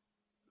that,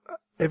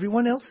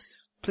 everyone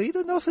else played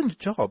an awesome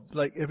job.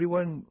 Like,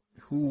 everyone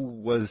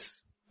who was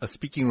a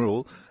speaking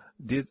role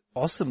did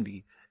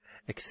awesomely,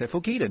 except for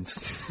Cadence.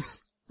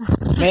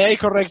 May I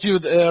correct you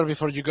there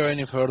before you go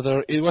any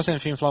further? It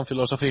wasn't Fin Flam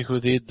Philosophy who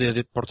did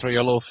the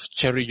portrayal of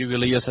Cherry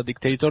Jubilee as a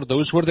dictator.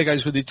 Those were the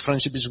guys who did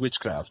Friendship is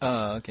Witchcraft.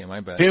 Okay, my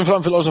bad. Fin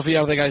Flam Philosophy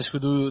are the guys who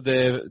do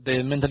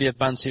the mentally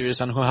advanced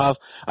series and who have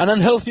an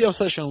unhealthy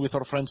obsession with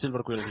our friend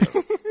Silver-Quill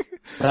here.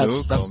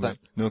 That's that.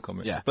 No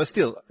comment. Yeah. But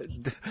still,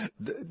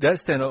 that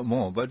stand out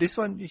more. But this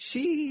one,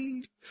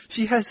 she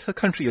has her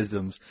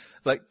countryisms.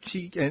 Like,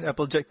 she and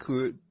Applejack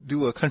could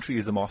do a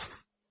countryism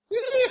off.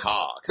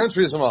 Yeehaw!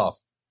 Countryism off.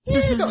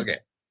 Yeah, okay.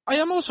 I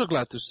am also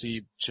glad to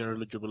see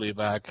Cherry Jubilee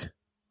back.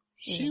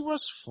 She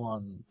was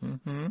fun.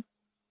 Mm-hmm.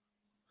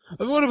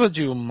 What about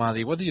you,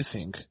 Maddie? What do you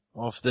think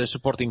of the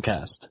supporting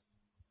cast?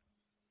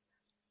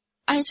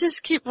 I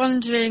just keep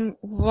wondering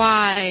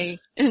why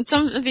in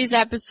some of these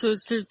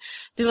episodes they're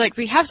like,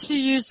 we have to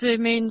use the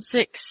main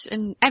six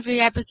in every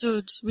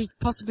episode we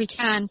possibly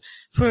can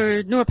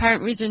for no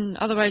apparent reason,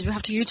 otherwise we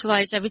have to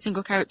utilize every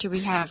single character we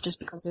have just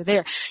because they're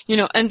there. You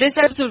know, and this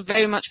episode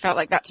very much felt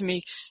like that to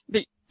me.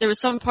 But there were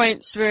some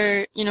points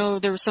where, you know,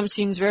 there were some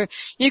scenes where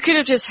you could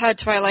have just had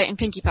Twilight and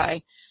Pinkie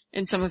Pie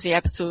in some of the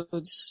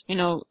episodes, you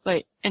know,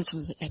 like in some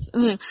of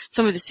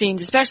the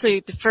scenes, especially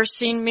the first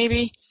scene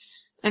maybe.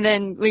 And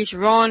then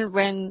later on,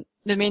 when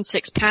the main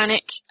six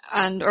panic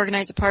and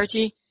organize a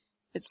party,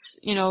 it's,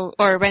 you know,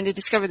 or when they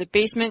discover the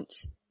basement,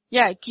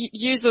 yeah,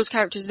 use those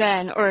characters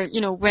then. Or, you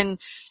know, when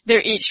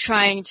they're each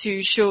trying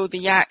to show the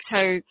yaks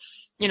how,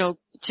 you know,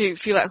 to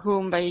feel at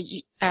home by,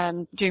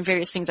 doing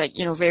various things like,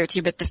 you know, Rarity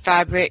with the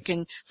fabric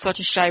and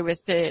Fluttershy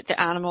with the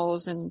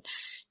animals and,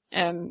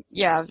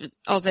 yeah,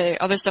 all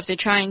the other stuff they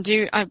try and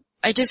do.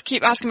 I just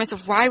keep asking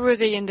myself, why were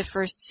they in the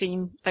first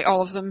scene? Like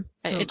all of them.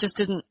 It just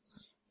didn't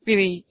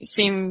really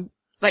seem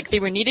like they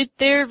were needed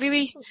there,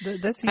 really.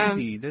 That's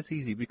easy. That's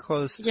easy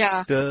because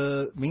yeah.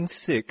 The main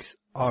six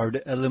are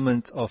the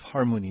element of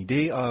harmony.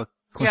 They are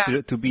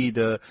considered to be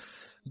the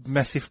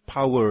massive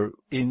power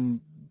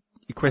in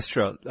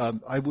Equestria.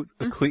 I would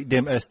equate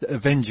them as the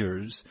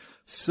Avengers.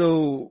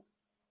 So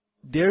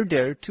they're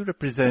there to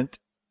represent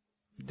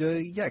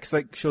the yaks,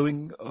 like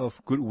showing of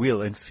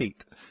goodwill and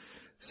fate.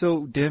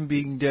 So them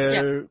being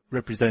there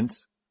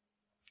represents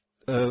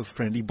a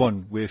friendly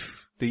bond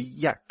with the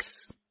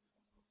yaks.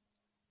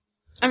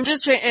 I'm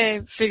just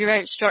trying to figure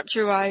out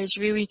structure-wise,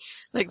 really,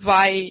 like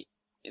why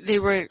they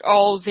were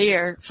all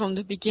there from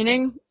the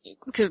beginning,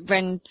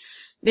 when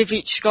they've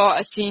each got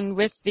a scene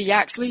with the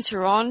yaks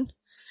later on.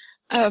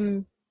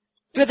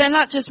 But then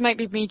that just might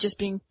be me just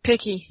being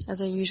picky,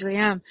 as I usually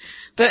am.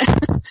 But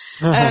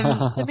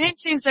the main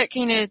scenes that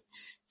kind of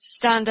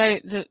stand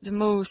out the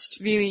most,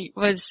 really,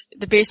 was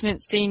the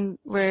basement scene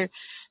where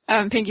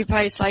Pinkie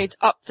Pie slides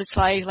up the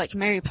slide like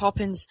Mary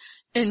Poppins,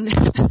 and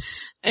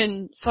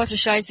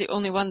Fluttershy's the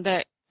only one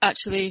that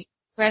actually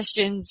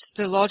questions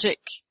the logic.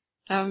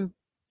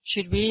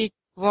 Should we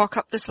walk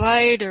up the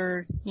slide,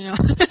 or, you know,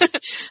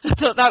 I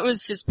thought that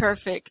was just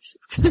perfect.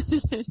 I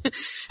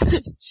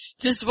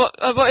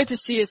wanted to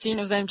see a scene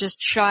of them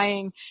just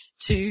trying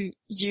to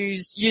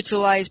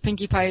utilize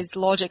Pinkie Pie's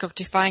logic of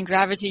defying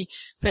gravity,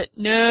 but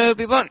no,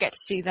 we won't get to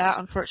see that,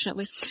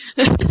 unfortunately.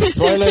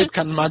 Twilight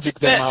can magic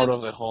them out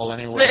of the hole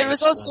anyway. But it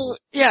was also,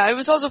 it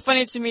was also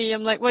funny to me.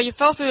 I'm like, well, you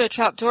fell through the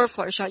trapdoor,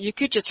 Fluttershy. You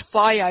could just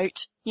fly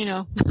out, you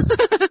know.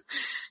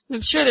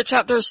 I'm sure the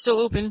trapdoor's still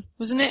open,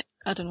 wasn't it?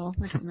 I don't know.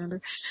 I can't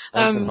remember.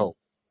 I can hope.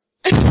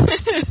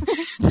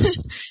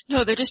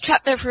 No, they're just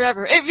trapped there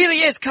forever. It really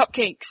is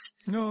cupcakes.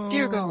 No.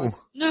 Dear God.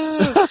 No.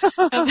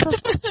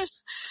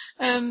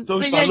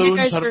 Those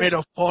balloons are made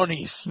of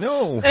ponies.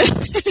 No.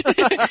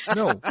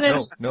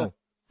 No.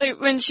 Like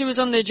when she was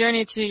on the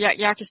journey to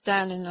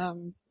Yakistan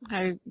and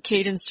how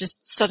Cadence just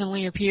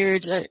suddenly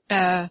appeared,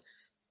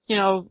 you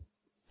know,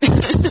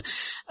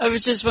 I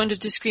was just wanted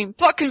to scream,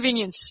 plot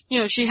convenience. You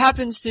know, she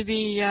happens to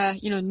be,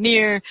 you know,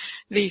 near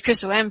the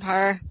Crystal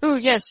Empire. Oh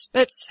yes,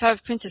 let's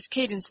have Princess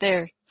Cadence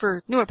there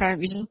for no apparent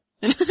reason.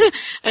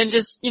 And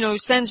just, you know,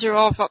 sends her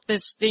off up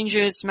this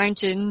dangerous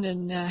mountain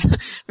and,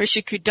 where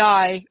she could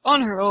die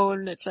on her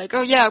own. It's like,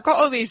 oh yeah, I've got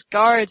all these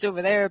guards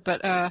over there,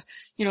 but,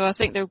 you know, I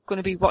think they're going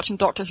to be watching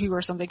Doctor Who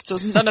or something, so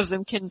none of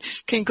them can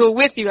go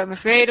with you, I'm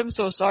afraid. I'm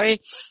so sorry.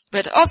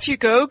 But off you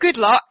go. Good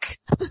luck.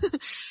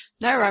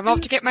 now I'm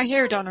off to get my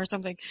hair done or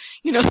something.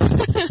 You know.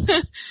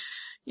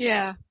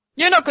 Yeah.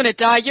 You're not gonna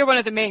die. You're one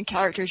of the main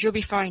characters. You'll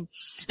be fine.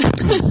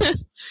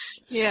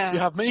 Yeah. You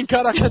have main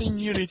character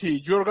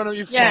immunity. You're gonna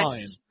be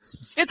Yes.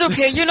 It's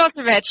okay. You're not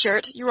a red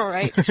shirt. You're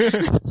alright.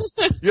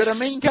 fine. You're a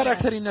main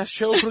character in a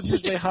show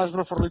produced by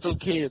Hasbro for little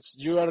kids.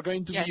 You are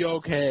going to be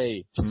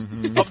okay.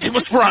 Mm-hmm.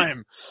 Optimus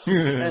Prime!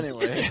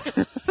 Anyway.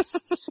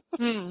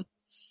 And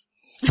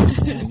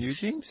you,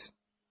 James?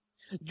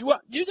 You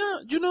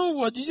know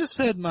what you just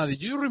said, Maddie?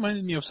 You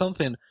reminded me of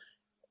something.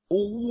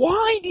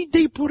 Why did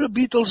they put a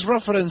Beatles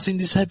reference in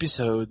this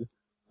episode?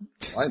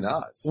 Why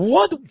not?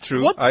 What?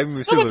 True. What?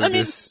 I'm still with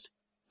this.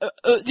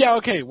 Yeah,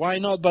 okay, why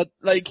not? But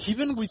like,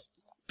 even with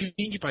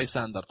Pinkie Pie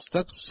standards,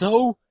 that's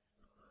so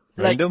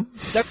Random?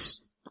 Like,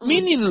 that's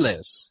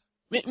meaningless.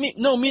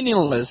 No,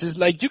 meaningless. It's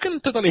like you can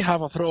totally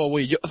have a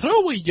throwaway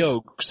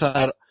jokes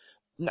are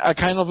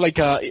kind of like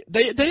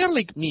they are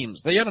like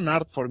memes. They are an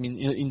art form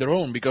in their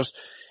own, because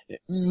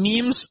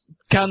memes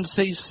can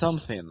say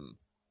something,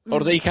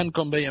 or they can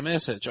convey a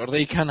message, or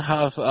they can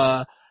have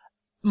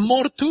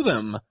more to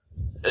them.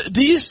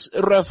 This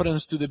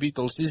reference to the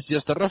Beatles is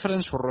just a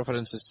reference for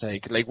reference's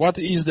sake. Like, what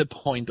is the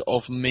point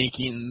of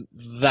making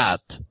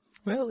that?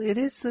 Well, it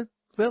is a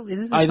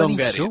I don't funny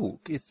get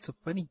joke. It's a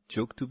funny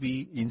joke to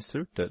be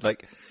inserted.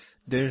 Like,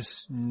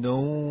 there's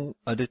no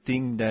other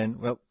thing than,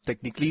 well,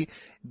 technically,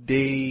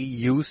 they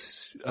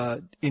use,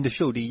 in the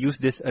show, they use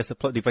this as a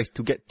plot device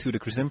to get to the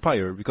Crystal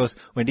Empire, because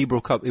when they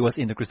broke up, it was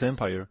in the Crystal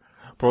Empire.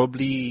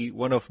 Probably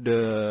one of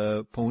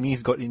the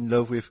ponies got in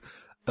love with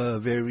a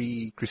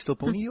very crystal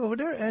pony over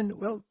there, and,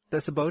 well,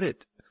 that's about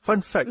it.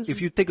 Fun fact,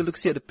 if you take a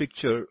look-see at the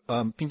picture,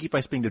 Pinkie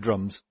Pie's playing the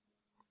drums.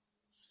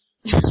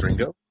 She's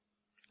Ringo?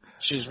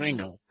 She's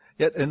Ringo.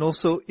 Yeah, and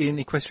also in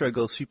Equestria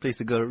Girls, she plays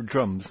the girl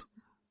drums.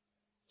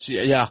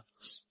 Yeah.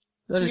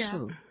 That is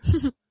true.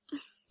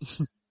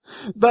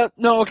 But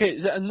no, okay,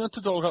 I'm not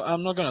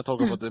gonna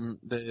talk about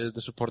the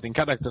supporting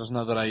characters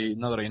now that I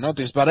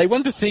noticed, but I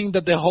want to think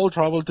that the whole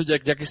travel to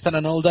Jakistan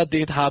and all that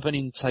did happen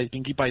inside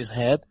Pinkie Pie's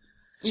head.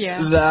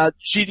 Yeah. That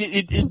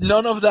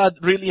none of that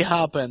really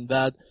happened.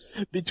 That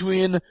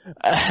between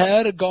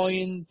her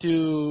going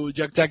to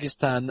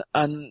Jakistan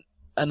and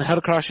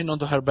her crashing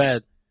onto her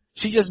bed,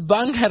 she just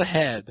banged her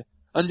head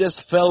and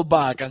just fell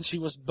back, and she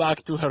was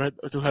back to her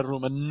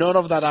room, and none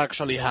of that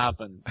actually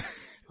happened.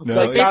 No,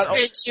 like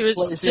Basically, she was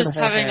was just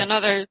in her having head.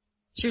 another.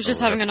 She was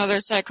just having another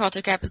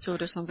psychotic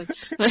episode or something.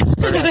 She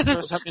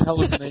was having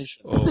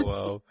hallucinations. Oh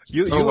wow.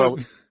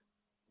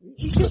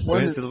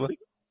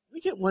 We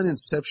get one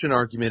Inception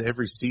argument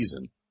every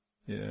season.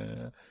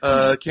 Yeah.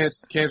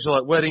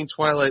 Cangelot wedding,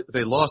 Twilight,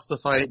 they lost the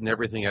fight, and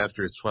everything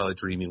after is Twilight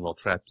dreaming while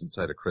trapped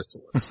inside a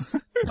chrysalis.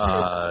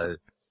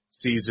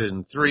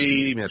 Season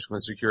 3, Magical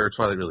Mystery Cure,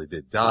 Twilight really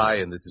did die,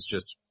 and this is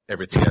just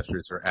everything after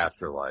is her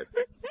afterlife.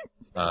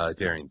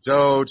 Daring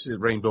Dote,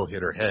 Rainbow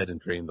hit her head and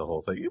drained the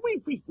whole thing.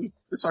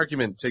 This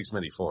argument takes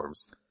many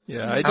forms.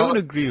 Yeah, I don't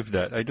agree with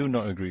that. I do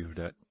not agree with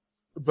that.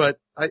 But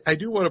I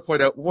do want to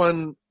point out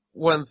one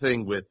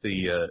thing with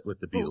the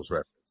Beatles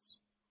reference.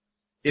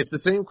 It's the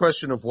same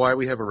question of why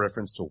we have a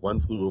reference to One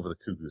Flew Over the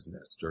Cuckoo's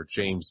Nest, or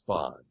James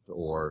Bond,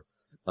 or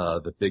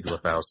The Big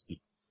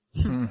Lebowski.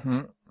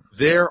 Mm-hmm.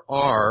 There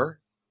are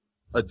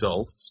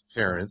adults,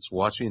 parents,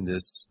 watching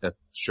this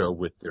show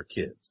with their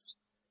kids.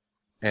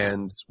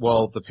 And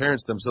while the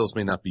parents themselves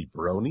may not be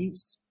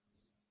bronies,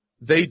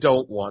 they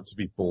don't want to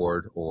be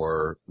bored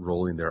or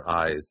rolling their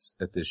eyes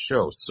at this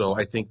show. So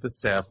I think the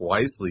staff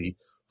wisely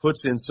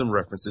puts in some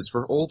references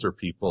for older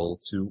people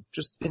to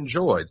just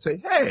enjoy and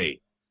say, hey,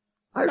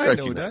 I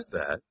recognize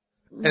that.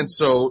 And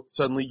so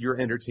suddenly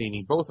you're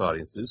entertaining both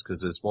audiences,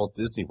 because as Walt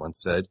Disney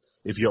once said,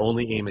 if you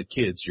only aim at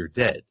kids, you're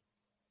dead.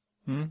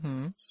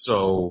 Mm-hmm.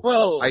 So,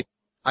 Well,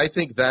 I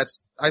think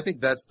that's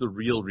the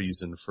real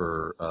reason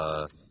for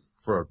a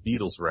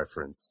Beatles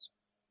reference.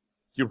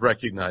 You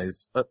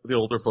recognize, the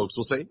older folks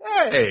will say,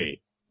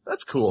 hey,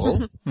 that's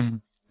cool. no,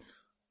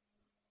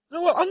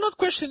 well, I'm not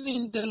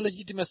questioning the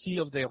legitimacy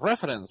of the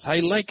reference. I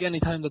like any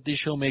time that this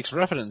show makes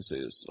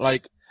references.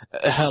 Like,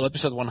 hell,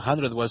 episode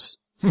 100 was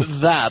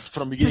that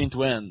from beginning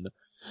to end.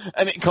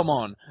 I mean, come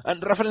on.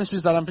 And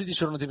references that I'm pretty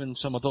sure not even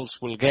some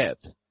adults will get.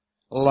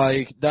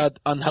 Like that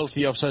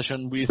unhealthy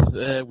obsession with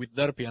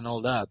Derpy and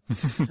all that.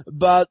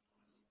 But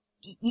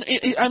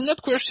I'm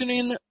not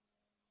questioning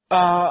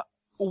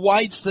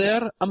why it's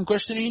there. I'm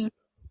questioning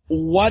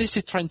what is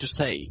it trying to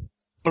say,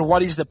 or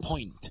what is the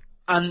point.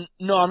 And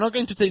no, I'm not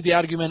going to take the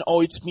argument,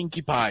 oh, it's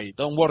Pinkie Pie,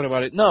 don't worry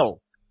about it.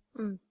 No.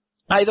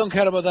 I don't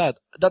care about that.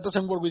 That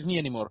doesn't work with me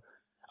anymore.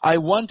 I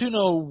want to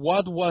know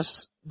what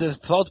was the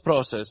thought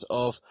process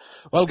of,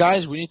 well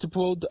guys, we need to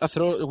put a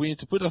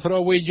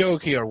throwaway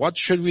joke here. What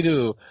should we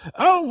do?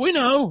 Oh, we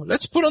know.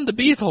 Let's put on the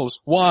Beatles.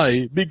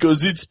 Why?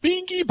 Because it's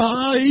Pinkie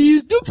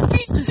Pie.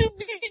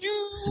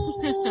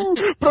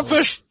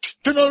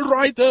 Professional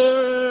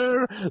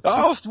writer.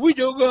 Off we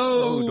go.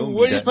 Oh,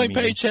 where is my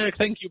paycheck?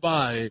 Thank you,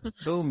 bye.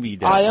 Don't be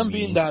that I am mean.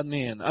 being that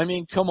mean. I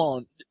mean, come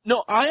on.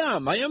 No, I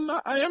am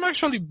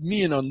actually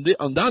mean on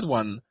that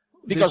one.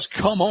 Because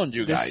come on,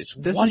 you guys,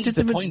 there's what is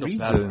the legitimate point of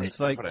that reasons,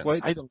 like reference? what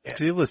I don't get.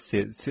 Silver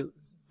said,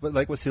 but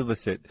like what Silver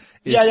said.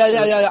 is,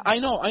 Yeah. I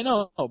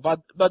know.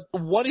 But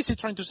what is he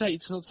trying to say?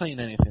 It's not saying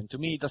anything. To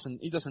me,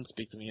 it doesn't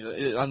speak to me.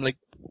 I'm like,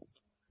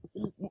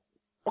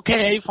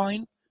 okay,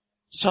 fine.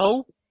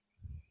 So,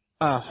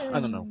 I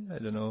don't know. I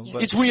don't know.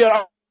 But It's weird.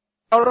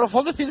 Out of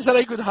all the things that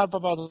I could harp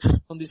about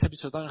on this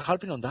episode, I'm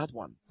harping on that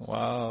one.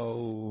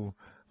 wow.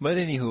 But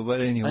anywho,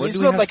 And what it's do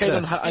we not have like I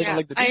left? don't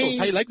like the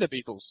Beatles. I like the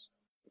Beatles.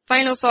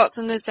 Final thoughts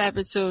on this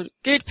episode.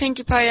 Good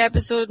Pinkie Pie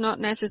episode, not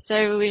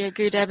necessarily a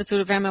good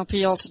episode of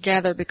MLP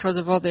altogether because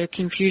of all the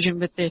confusion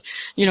with the,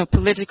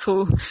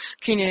 political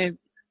kind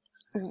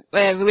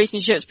of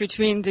relationships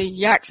between the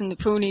yaks and the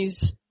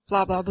ponies,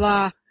 blah blah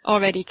blah.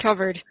 Already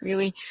covered,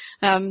 really.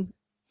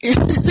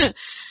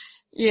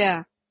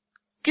 Yeah.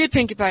 Good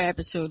Pinkie Pie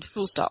episode,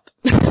 full stop.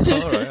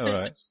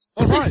 Alright.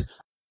 Alright.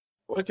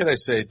 What can I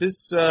say?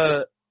 This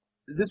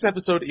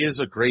episode is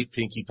a great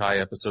Pinkie Pie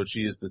episode.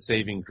 She is the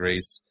saving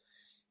grace.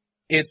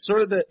 It's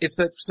sort of it's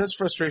that sense of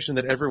frustration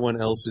that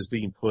everyone else is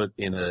being put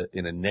in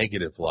a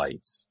negative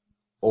light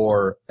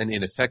or an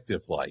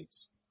ineffective light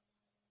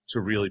to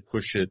really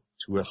push it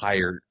to a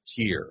higher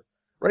tier.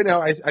 Right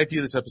now, I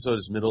view this episode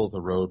as middle of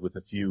the road with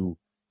a few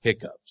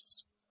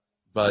hiccups,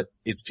 but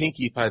it's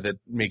Pinkie Pie that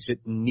makes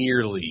it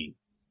nearly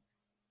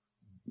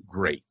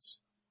great,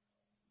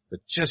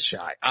 but just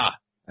shy.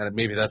 And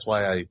maybe that's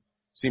why I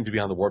seem to be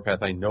on the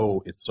warpath. I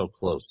know it's so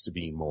close to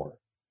being more.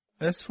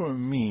 As for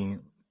me,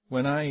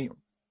 when I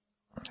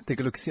take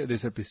a look at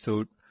this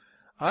episode,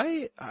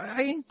 I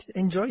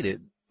enjoyed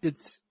it.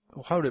 It's,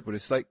 how do I put it?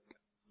 It's like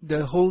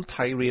the whole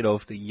tirade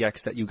of the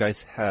yaks that you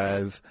guys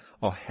have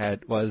or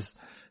had was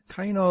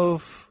kind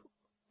of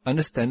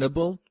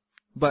understandable,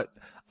 but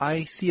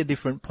I see a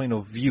different point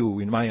of view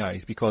in my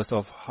eyes because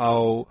of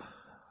how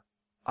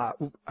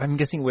I'm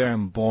guessing where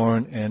I'm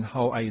born and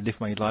how I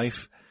live my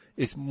life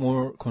is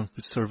more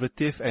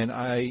conservative, and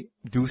I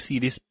do see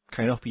this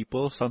kind of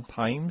people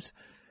sometimes,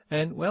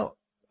 and well,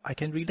 I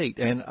can relate,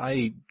 and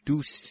I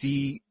do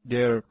see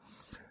their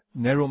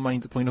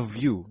narrow-minded point of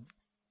view.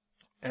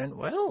 And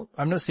well,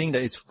 I'm not saying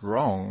that it's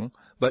wrong,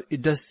 but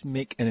it does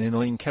make an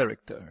annoying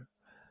character.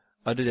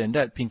 Other than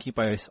that, Pinkie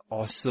Pie is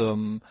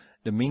awesome.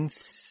 The main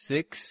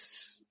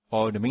 6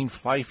 or the main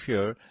 5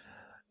 here,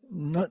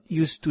 not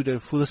used to their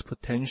fullest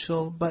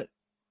potential, but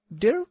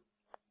they're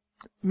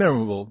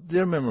memorable.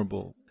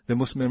 The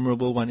most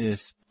memorable one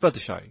is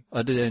Fluttershy.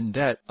 Other than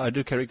that,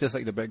 other characters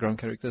like the background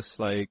characters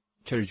like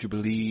Cherry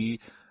Jubilee,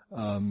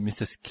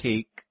 Mrs.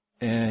 Cake,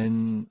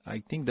 and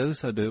I think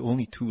those are the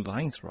only 2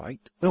 lines,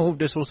 right? Oh,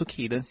 there's also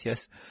Cadence,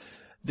 yes.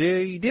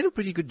 They did a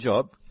pretty good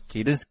job.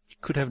 Cadence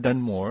could have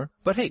done more,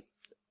 but hey,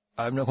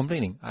 I'm not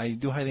complaining. I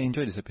do highly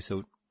enjoy this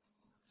episode.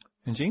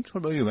 And James,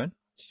 what about you, man?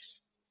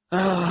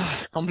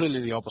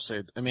 Completely the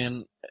opposite. I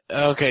mean,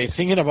 okay,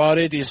 thinking about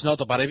it, it's not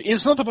a bad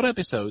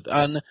episode,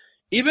 and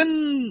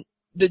even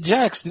the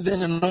Jacks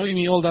didn't annoy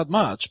me all that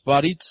much,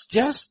 but it's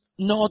just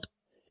not,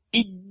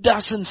 it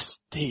doesn't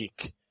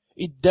stick.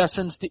 It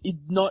doesn't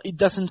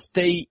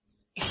stay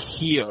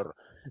here.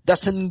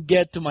 Doesn't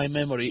get to my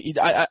memory.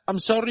 I'm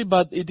sorry,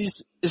 but it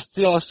is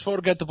still as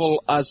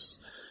forgettable as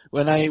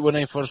when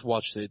I first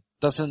watched it.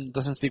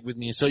 Doesn't stick with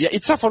me. So yeah,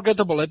 it's a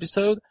forgettable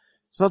episode.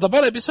 It's not a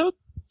bad episode.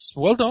 It's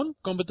well done,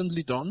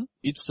 competently done.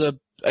 It's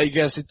I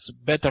guess it's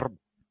better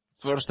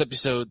first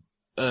episode,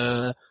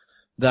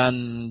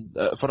 than,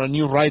 for a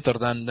new writer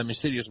than the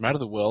Mysterious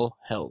Murder Will.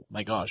 Hell,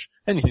 my gosh.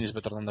 Anything is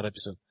better than that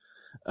episode,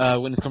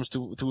 when it comes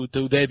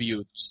to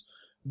debuts.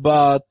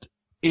 But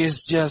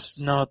it's just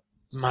not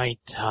my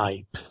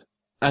type.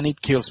 And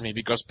it kills me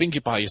because Pinkie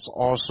Pie is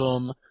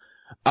awesome.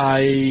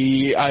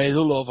 I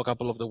do love a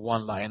couple of the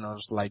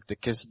one-liners like the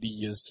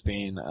quesadillas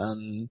thing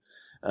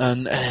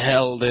and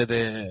hell,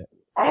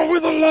 oh, we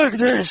don't like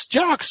this,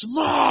 Jack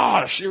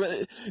Smash!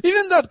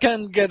 Even that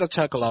can get a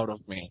chuckle out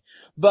of me.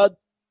 But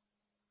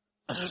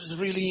there's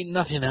really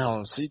nothing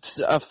else. It's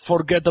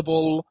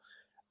forgettable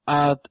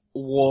at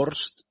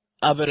worst,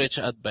 average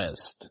at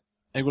best.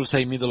 I will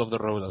say middle of the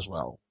road as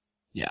well.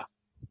 Yeah.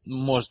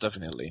 Most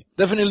definitely.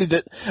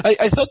 Definitely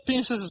I thought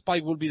Princess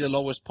Spike would be the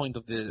lowest point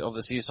of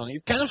the season.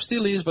 It kind of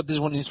still is, but this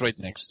one is right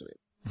next to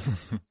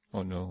it.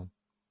 Oh no.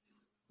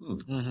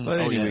 Mm-hmm. But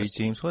anyway, yes.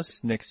 James,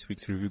 what's next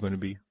week's review going to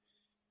be?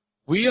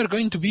 We are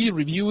going to be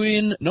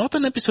reviewing not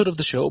an episode of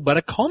the show, but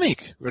a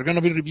comic. We're going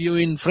to be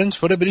reviewing Friends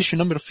Forever issue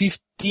number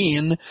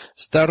 15,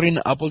 starring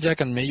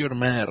Applejack and Mayor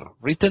Mare,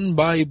 written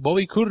by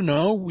Bobby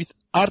Curnow, with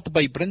art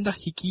by Brenda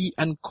Hickey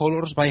and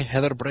colors by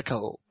Heather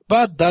Breckel.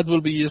 But that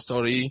will be a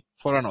story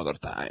for another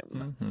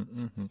time.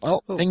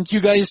 Well, thank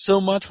you guys so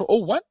much for...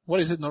 Oh, what? What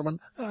is it, Norman?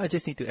 I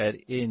just need to add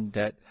in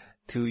that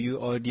to you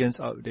audience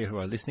out there who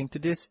are listening to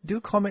this, do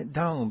comment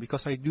down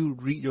because I do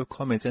read your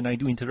comments and I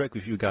do interact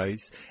with you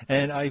guys.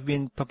 And I've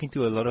been talking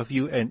to a lot of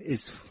you and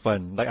it's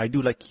fun. Like, I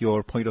do like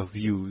your point of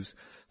views.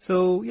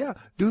 So yeah,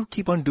 do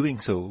keep on doing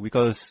so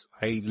because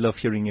I love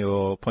hearing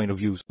your point of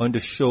views on the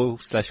show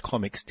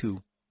 /comics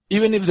too.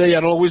 Even if they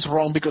are always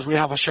wrong because we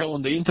have a show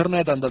on the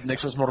internet and that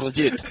makes us more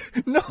legit.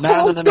 No,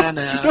 Nah. don't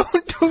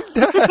do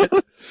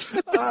that.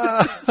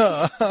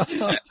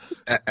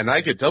 And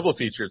I get double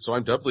featured, so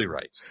I'm doubly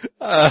right.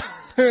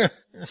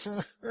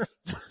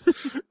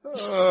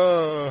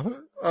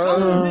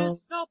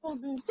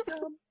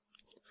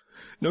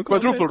 No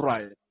Quadruple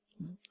comment.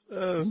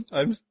 right.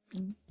 I'm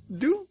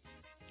do.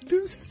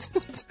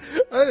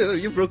 Oh,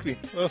 you broke me.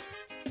 Oh.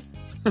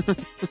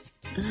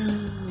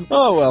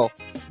 Oh well.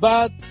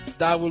 But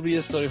that will be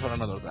a story for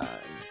another time.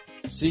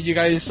 See you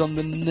guys on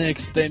the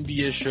next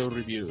MBS show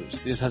reviews.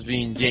 This has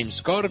been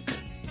James Corck.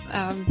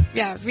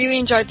 Yeah, really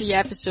enjoyed the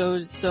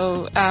episode,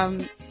 so,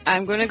 I'm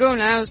gonna go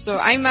now, so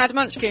I'm Mad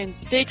Munchkin,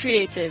 stay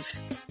creative.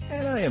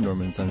 And I am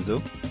Norman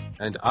Sanzo.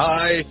 And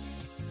I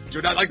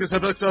do not like this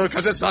episode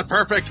because it's not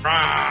perfect.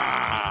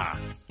 Rah!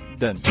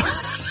 Done.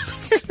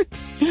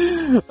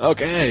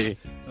 Okay.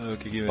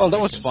 Okay, give it Well, a that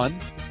was second. fun.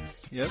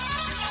 Yep.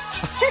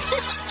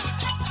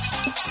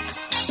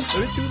 A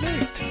bit too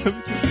late. A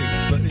bit too late.